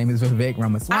 Apparently, his name is Vivek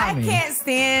Ramaswamy. I can't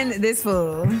stand this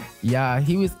fool. Yeah,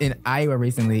 he was in Iowa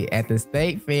recently at the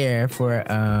state fair for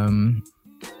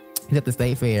he's at the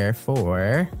state fair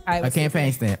for a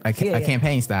campaign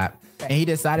campaign stop. And he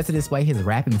decided to display his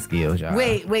rapping skills, y'all.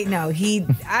 Wait, no.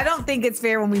 I don't think it's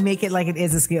fair when we make it like it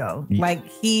is a skill. Like,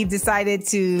 he decided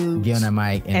to get on a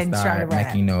mic and try start to rap.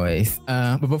 making noise.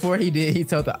 But before he did, he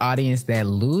told the audience that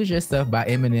Lose Yourself by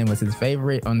Eminem was his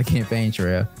favorite on the campaign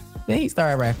trail. Then he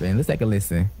started rapping. Let's take a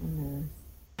listen.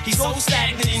 He's so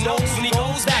stagnant, he knows when he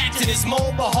goes back to this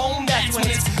mobile home. That's when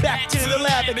it's back to the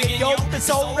lab and get yo, this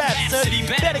whole rap. So you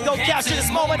better go capture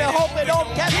this moment and hope it don't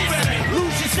catch you.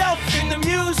 Lose yourself in the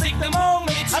music, the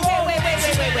moment. Okay, wait.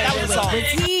 That was a song.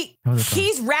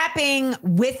 He's rapping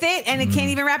with it and it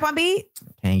can't even rap on beat?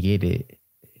 Can't get it.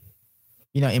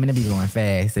 You know, Eminem be going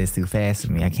fast. It's too fast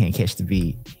for me. I can't catch the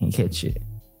beat. Can't catch it.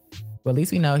 Well, at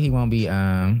least we know he won't be, he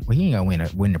ain't gonna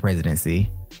win the presidency.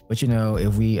 But, you know,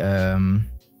 if we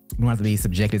don't have to be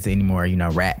subjected to any more, you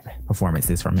know, rap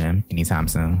performances from him anytime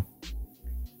soon.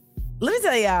 Let me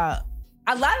tell y'all,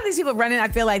 a lot of these people running, I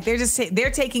feel like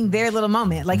they're taking their little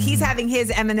moment. Like, he's having his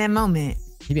Eminem moment.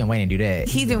 He been waiting to do that.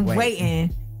 He's been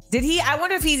waiting. I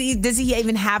wonder if does he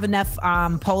even have enough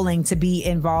polling to be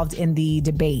involved in the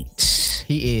debate?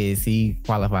 He is. He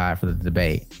qualified for the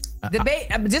debate.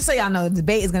 Just so y'all know, the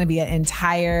debate is going to be an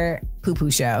entire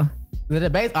poo-poo show. The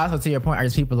debates also, to your point, are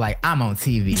just people like, I'm on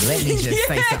TV. Let me just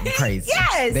say something crazy.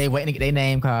 Yes. They waiting to get their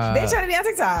name called. They trying to be on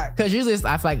TikTok. Because usually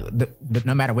I feel like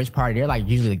no matter which party, they're like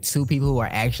usually like two people who are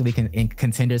actually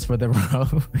contenders for the role.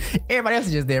 Everybody else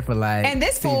is just there for like And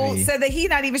this TV. fool said that he's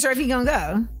not even sure if he's going to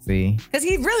go. See? Because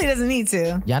he really doesn't need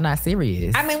to. Y'all not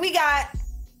serious. I mean, we got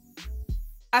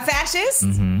a fascist.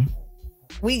 Mm-hmm.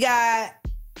 We got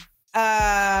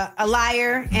a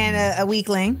liar and a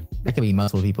weakling. That could be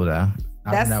multiple people though.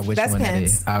 I don't know which one Pence. it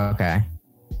is. Oh, okay.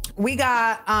 We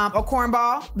got a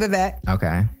cornball, Vivek.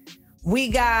 Okay. We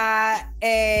got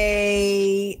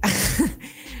a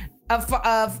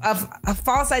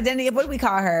false identity. What do we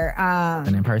call her?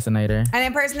 An impersonator. An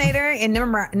impersonator in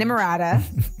Nimrata.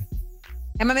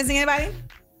 Am I missing anybody?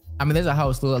 I mean, there's a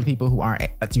whole slew of people who aren't.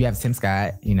 You have Tim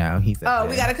Scott. You know, he's. We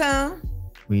got a coon.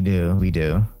 We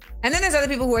do. And then there's other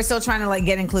people who are still trying to like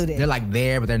get included. They're like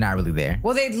there, but they're not really there.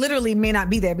 Well, they literally may not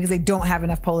be there because they don't have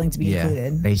enough polling to be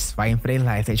included. They just fighting for their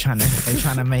life. They trying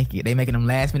to make it. They making them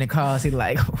last minute calls. He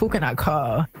like, who can I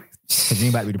call? Because you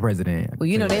ain't about to be the president. Well,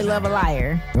 you know they love a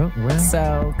liar. Well.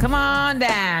 So come on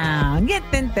down. Get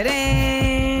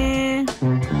in.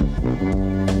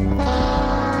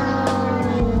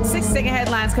 6-second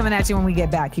headlines coming at you when we get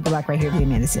back. Keep it locked right here. The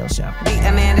Amanda Seales Show. The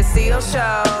Amanda Seales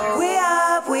Show.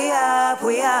 We up.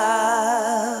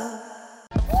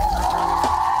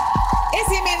 It's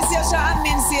the Amanda Seales Show. I'm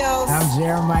Amanda Seales. I'm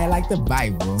Jeremiah, like the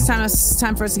Bible. It's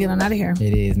time for us to get on out of here.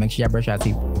 It is. Make sure y'all brush your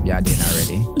teeth if y'all didn't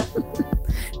already.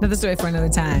 Another story for another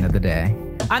time. Another day.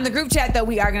 On the group chat, though,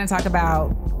 we are going to talk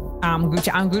about on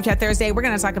group chat Thursday. We're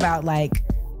going to talk about like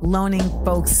loaning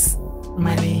folks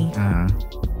money.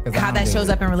 How that shows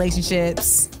up in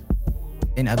relationships.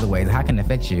 In other ways, how can it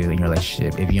affect you in your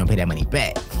relationship if you don't pay that money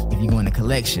back? If you go into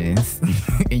collections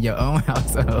in your own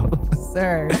household.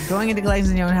 Sir, going into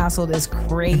collections in your own household is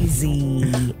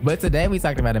crazy. But today we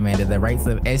talked about, Amanda, the rates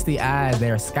of STIs.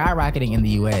 They're skyrocketing in the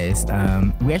U.S. We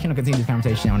actually want to continue this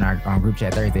conversation on our group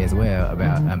chat Thursday as well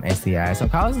about STIs. So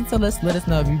call us and let us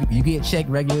know if you get checked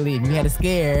regularly, if you had a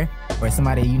scare, or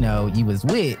somebody you was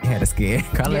with had a scare.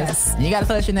 Call us. You ain't got to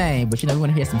tell us your name, but we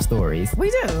want to hear some stories.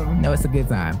 We do. No, it's a good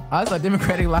time. Also,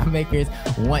 Democratic lawmakers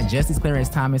want Justice Clarence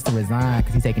Thomas to resign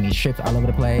because he's taking these trips all over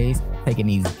the place, taking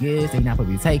these gifts that he's not supposed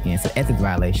to be taking. It's an ethics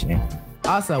violation.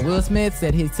 Also, Will Smith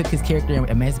said he took his character in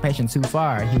Emancipation too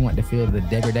far. He wanted to feel the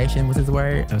degradation, was his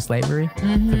word, of slavery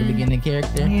to the beginning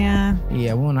character. Yeah, we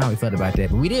don't know how we felt about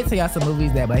that. But we did tell y'all some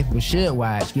movies that black people should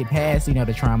watch, get past,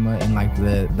 the trauma and like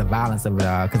the violence of it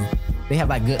all, because they have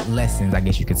like good lessons, I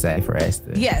guess you could say, for us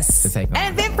to take on.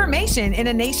 And information in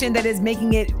a nation that is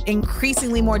making it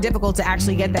increasingly more difficult to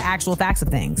actually get the actual facts of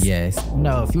things. Yes.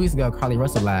 A few weeks ago, Carly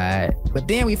Russell lied. But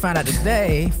then we found out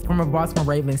today, former Baltimore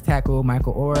Ravens tackle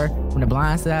Michael Oher from The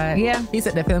Blind Side. Yeah. He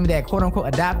said the family that quote unquote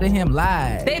adopted him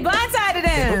lied. They blindsided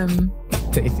him.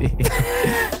 They did.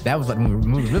 That was what the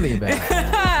movie was really about.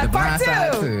 The Blind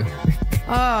Side too.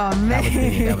 Oh,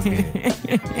 man. That was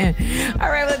good. All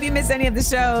right. Well, if you missed any of the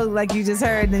show, like you just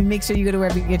heard, then make sure you go to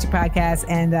wherever you get your podcast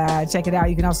and check it out.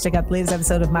 You can also check out the latest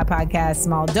episode of my podcast,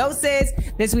 Small Doses.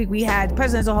 This week we had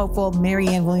presidential hopeful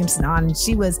Marianne Williamson on, and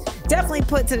she was definitely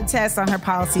put to the test on her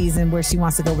policies and where she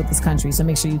wants to go with this country. So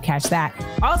make sure you catch that.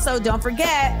 Also, don't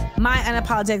forget my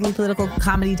unapologetically political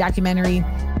comedy documentary,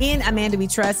 In Amanda We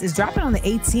Trust, is dropping on the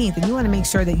 18th, and you want to make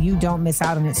sure that you don't miss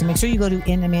out on it. So make sure you go to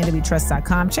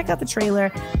inamandawetrust.com, check out the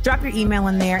trailer, drop your email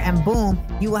in there, and boom,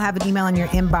 you will have an email in your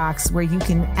inbox where you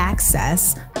can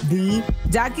access the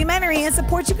documentary and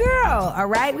support your girl. All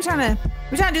right, we're trying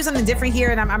to do something different here,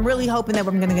 and I'm really hoping that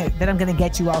I'm gonna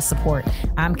get you all support.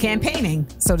 I'm campaigning,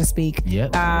 so to speak,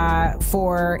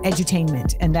 for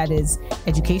edutainment, and that is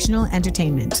educational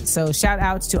entertainment. So shout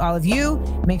outs to all of you.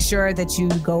 Make sure that you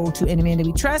go to In Amanda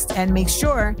We Trust, and make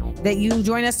sure that you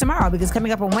join us tomorrow, because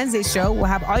coming up on Wednesday's show, we'll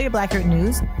have all your Black Hurt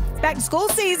news. It's back to school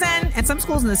season, and some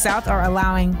schools in the South are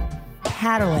allowing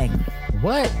paddling.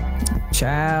 What?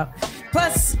 Child.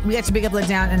 Plus, we got your Big Up, Let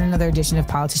Down, and another edition of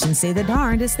Politicians Say the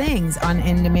Darndest Things on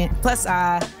In Demand. Plus,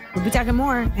 we'll be talking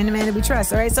more In Amanda We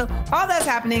Trust. All right, so all that's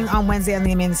happening on Wednesday on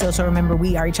the Amanda Seales Show. Remember,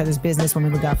 we are each other's business. When we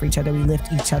look out for each other, we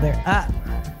lift each other up.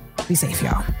 Be safe,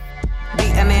 y'all.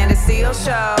 The Amanda Seales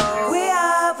Show. We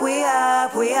up, we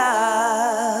up, we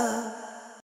up.